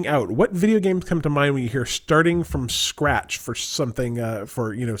 Besides moving out, what video games come to mind when you hear starting from scratch for something,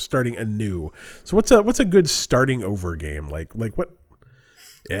 starting anew? So what's a good starting over game? Like what?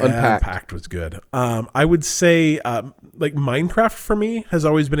 Yeah, Unpacked was good. I would say like Minecraft for me has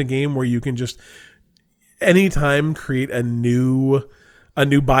always been a game where you can just anytime create a new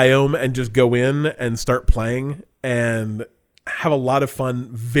biome and just go in and start playing and have a lot of fun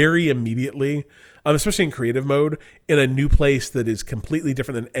very immediately, especially in creative mode, in a new place that is completely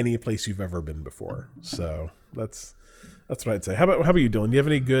different than any place you've ever been before. So that's what I'd say. How about you, Dylan? Do you have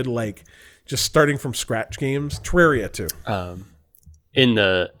any good just starting from scratch games? Terraria too. In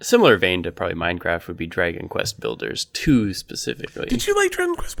the similar vein to probably Minecraft would be Dragon Quest Builders 2 specifically. Did you like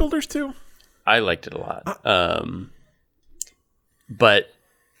Dragon Quest Builders 2? I liked it a lot. But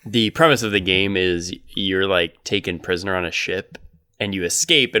the premise of the game is you're taken prisoner on a ship and you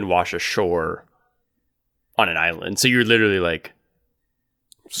escape and wash ashore on an island. So you're literally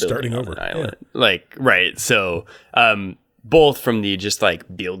starting over an island. Yeah. Right. So both from the just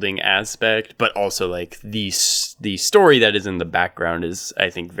building aspect, but also the story that is in the background is,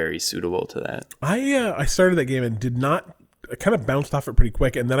 I think, very suitable to that. I started that game and did not. I kind of bounced off it pretty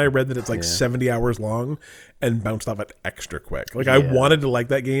quick, and then I read that it's 70 hours long, and bounced off it extra quick. I wanted to like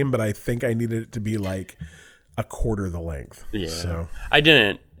that game, but I think I needed it to be a quarter the length. Yeah. So I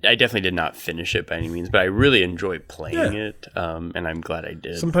definitely did not finish it by any means, but I really enjoyed playing it, and I'm glad I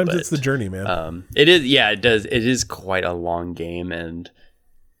did. Sometimes it's the journey, man. It is, it does. It is quite a long game, and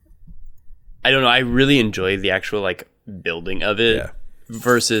I don't know. I really enjoy the actual building of it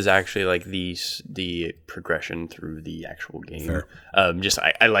versus actually the progression through the actual game. Fair.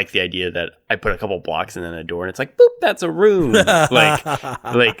 I like the idea that I put a couple blocks and then a door, and it's boop, that's a room.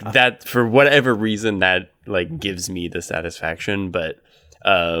 That for whatever reason that gives me the satisfaction, but.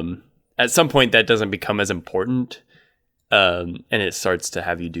 At some point that doesn't become as important, and it starts to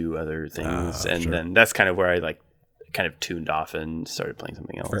have you do other things, and then that's kind of where I kind of tuned off and started playing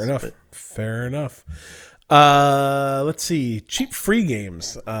something else. Fair enough. Let's see. Cheap free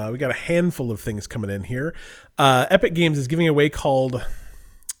games. We got a handful of things coming in here. Epic Games is giving away called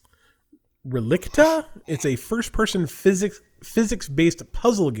Relicta. It's a first-person physics-based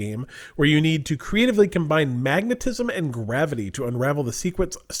puzzle game where you need to creatively combine magnetism and gravity to unravel the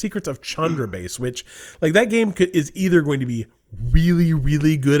secrets of Chandra Base, which that game is either going to be really,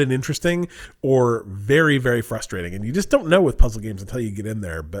 really good and interesting or very, very frustrating. And you just don't know with puzzle games until you get in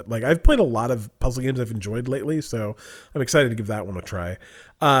there. But I've played a lot of puzzle games I've enjoyed lately, so I'm excited to give that one a try.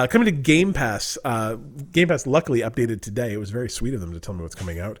 Coming to Game Pass. Game Pass luckily updated today. It was very sweet of them to tell me what's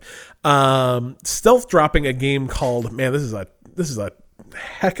coming out. Stealth dropping a game called, man, this is a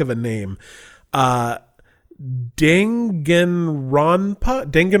heck of a name.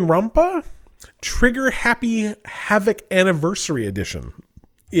 Danganronpa? Trigger Happy Havoc Anniversary Edition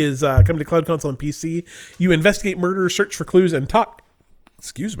is coming to Cloud Console and PC. You investigate murder, search for clues, and talk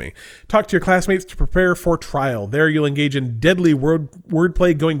to your classmates to prepare for trial. There you'll engage in deadly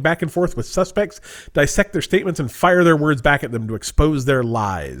wordplay, going back and forth with suspects, dissect their statements, and fire their words back at them to expose their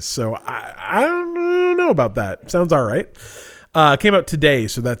lies. So I don't know about that. Sounds all right. Came out today,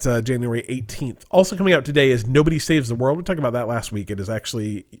 so that's January 18th. Also coming out today is Nobody Saves the World. We talked about that last week. It is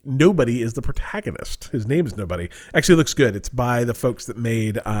actually, Nobody is the protagonist. His name is Nobody. Actually, it looks good. It's by the folks that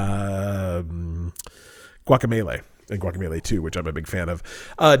made Guacamelee. and Guacamelee 2, which I'm a big fan of.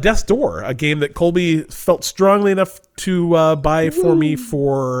 Death's Door, a game that Colby felt strongly enough to buy for me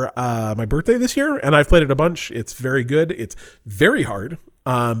for my birthday this year, and I've played it a bunch. It's very good. It's very hard,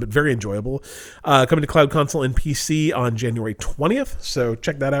 but very enjoyable. Coming to Cloud Console and PC on January 20th, so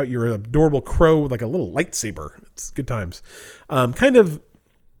check that out. You're an adorable crow with like a little lightsaber. It's good times.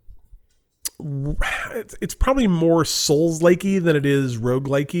 It's probably more Souls-likey than it is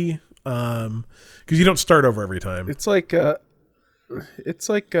rogue-likey, because you don't start over every time. It's like if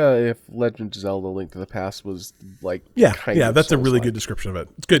Legend of Zelda: Link to the Past was like that's a really good description of it.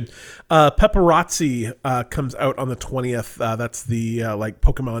 It's good. Pepperazzi comes out on the 20th. That's the like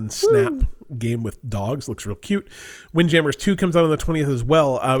Pokemon Snap game with dogs. Looks real cute. Windjammers 2 comes out on the 20th as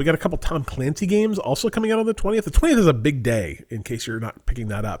well. We got a couple Tom Clancy games also coming out on the 20th. The 20th is a big day in case you're not picking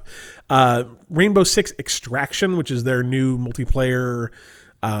that up. Rainbow Six Extraction, which is their new multiplayer.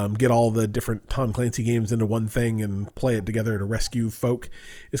 Get all the different Tom Clancy games into one thing and play it together to rescue folk.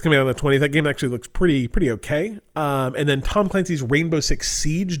 It's coming out on the 20th. That game actually looks pretty okay. And then Tom Clancy's Rainbow Six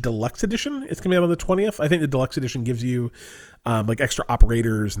Siege Deluxe Edition is coming out on the 20th. I think the Deluxe Edition gives you like extra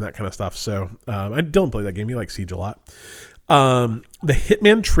operators and that kind of stuff. So I don't play that game. You like Siege a lot. The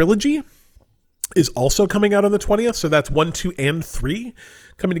Hitman Trilogy is also coming out on the 20th. So that's 1, 2, and 3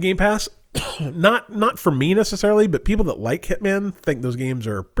 coming to Game Pass. Not for me necessarily, but people that like Hitman think those games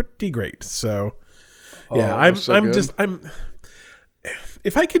are pretty great. So yeah, I'm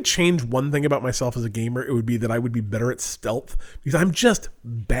if I could change one thing about myself as a gamer, it would be that I would be better at stealth, because I'm just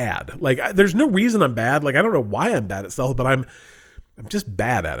bad. Like there's no reason I'm bad. Like I don't know why I'm bad at stealth, but I'm just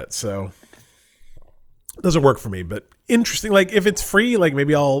bad at it. So it doesn't work for me, but interesting. Like if it's free, like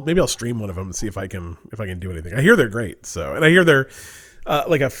maybe I'll stream one of them and see if I can do anything. I hear they're great. So, and I hear they're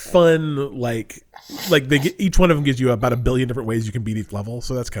like a fun, like they get, each one of them gives you about 1 billion different ways you can beat each level.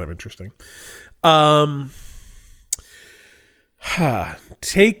 So that's kind of interesting.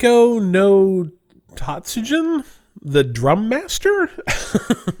 Taiko no Tatsujin, the Drum Master,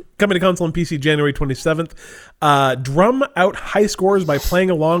 coming to console and PC January 27th. Drum out high scores by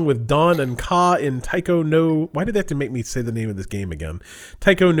playing along with Dawn and Ka in Taiko no... Why did they have to make me say the name of this game again?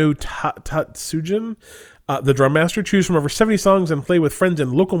 Taiko no Tatsujin. The Drum Master. Choose from over 70 songs and play with friends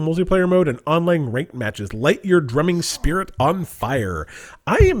in local multiplayer mode and online ranked matches. Light your drumming spirit on fire.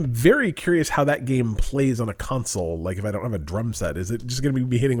 I am very curious how that game plays on a console. Like if I don't have a drum set, is it just going to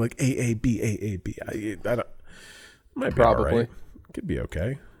be hitting like A, A, B, A, A, B? I don't... Might be probably. All right. Could be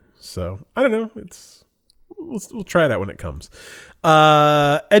okay. So I don't know. We'll try it out when it comes.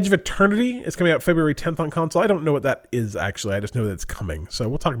 Edge of Eternity is coming out February 10th on console. I don't know what that is actually. I just know that it's coming. So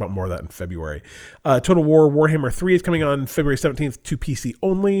we'll talk about more of that in February. Total War Warhammer 3 is coming on February 17th to PC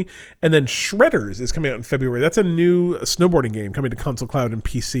only. And then Shredders is coming out in February. That's a new snowboarding game coming to console, cloud, and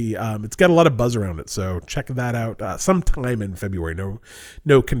PC. It's got a lot of buzz around it. So check that out sometime in February.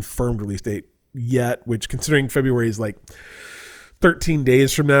 No confirmed release date yet, which considering February is like 13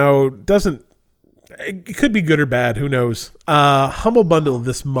 days from now, it could be good or bad. Who knows? Humble Bundle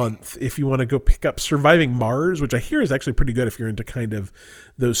this month if you want to go pick up Surviving Mars, which I hear is actually pretty good if you're into kind of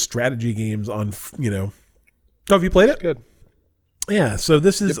those strategy games on, Oh, have you played it? Good. Yeah, so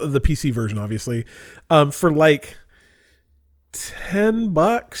this is the PC version, obviously. For like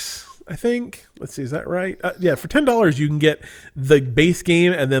 $10, I think. Let's see, is that right? Yeah, for $10 you can get the base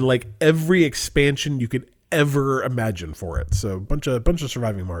game and then like every expansion you could ever imagine for it. So bunch of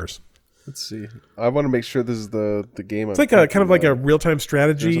Surviving Mars. Let's see. I want to make sure this is the game. It's like a kind of like a real-time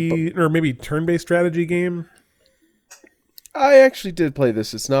strategy or maybe turn-based strategy game. I actually did play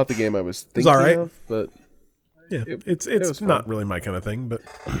this. It's not the game I was thinking of, but yeah, it's not really my kind of thing, but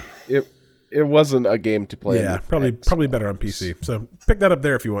it wasn't a game to play. Yeah, probably better on PC. So pick that up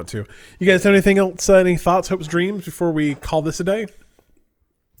there if you want to. You guys have anything else? Any thoughts, hopes, dreams before we call this a day?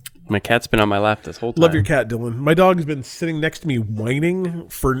 My cat's been on my lap this whole time. Love your cat, Dylan. My dog's been sitting next to me whining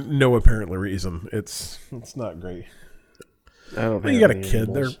for no apparent reason. It's not great. I don't think you got a kid.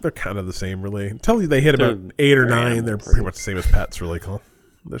 Animals. They're kind of the same, really. Until they hit about 8 or 9, they're pretty much the same as pets, really. Cool.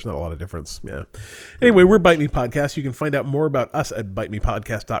 There's not a lot of difference. Yeah. Anyway, we're Bite Me Podcast. You can find out more about us at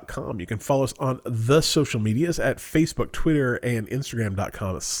bitemepodcast.com. You can follow us on the social medias at Facebook, Twitter, and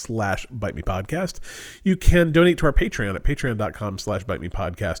Instagram.com/bitemepodcast. You can donate to our Patreon at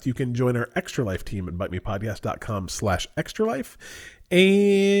patreon.com/bitemepodcast. You can join our Extra Life team at bitemepodcast.com/extralife.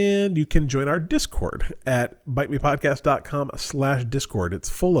 And you can join our Discord at bitemepodcast.com/Discord. It's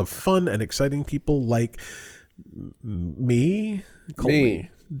full of fun and exciting people like me.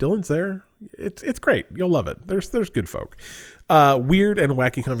 Dylan's there. It's great. You'll love it. There's good folk. Weird and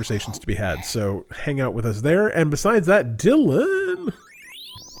wacky conversations to be had. So hang out with us there. And besides that, Dylan,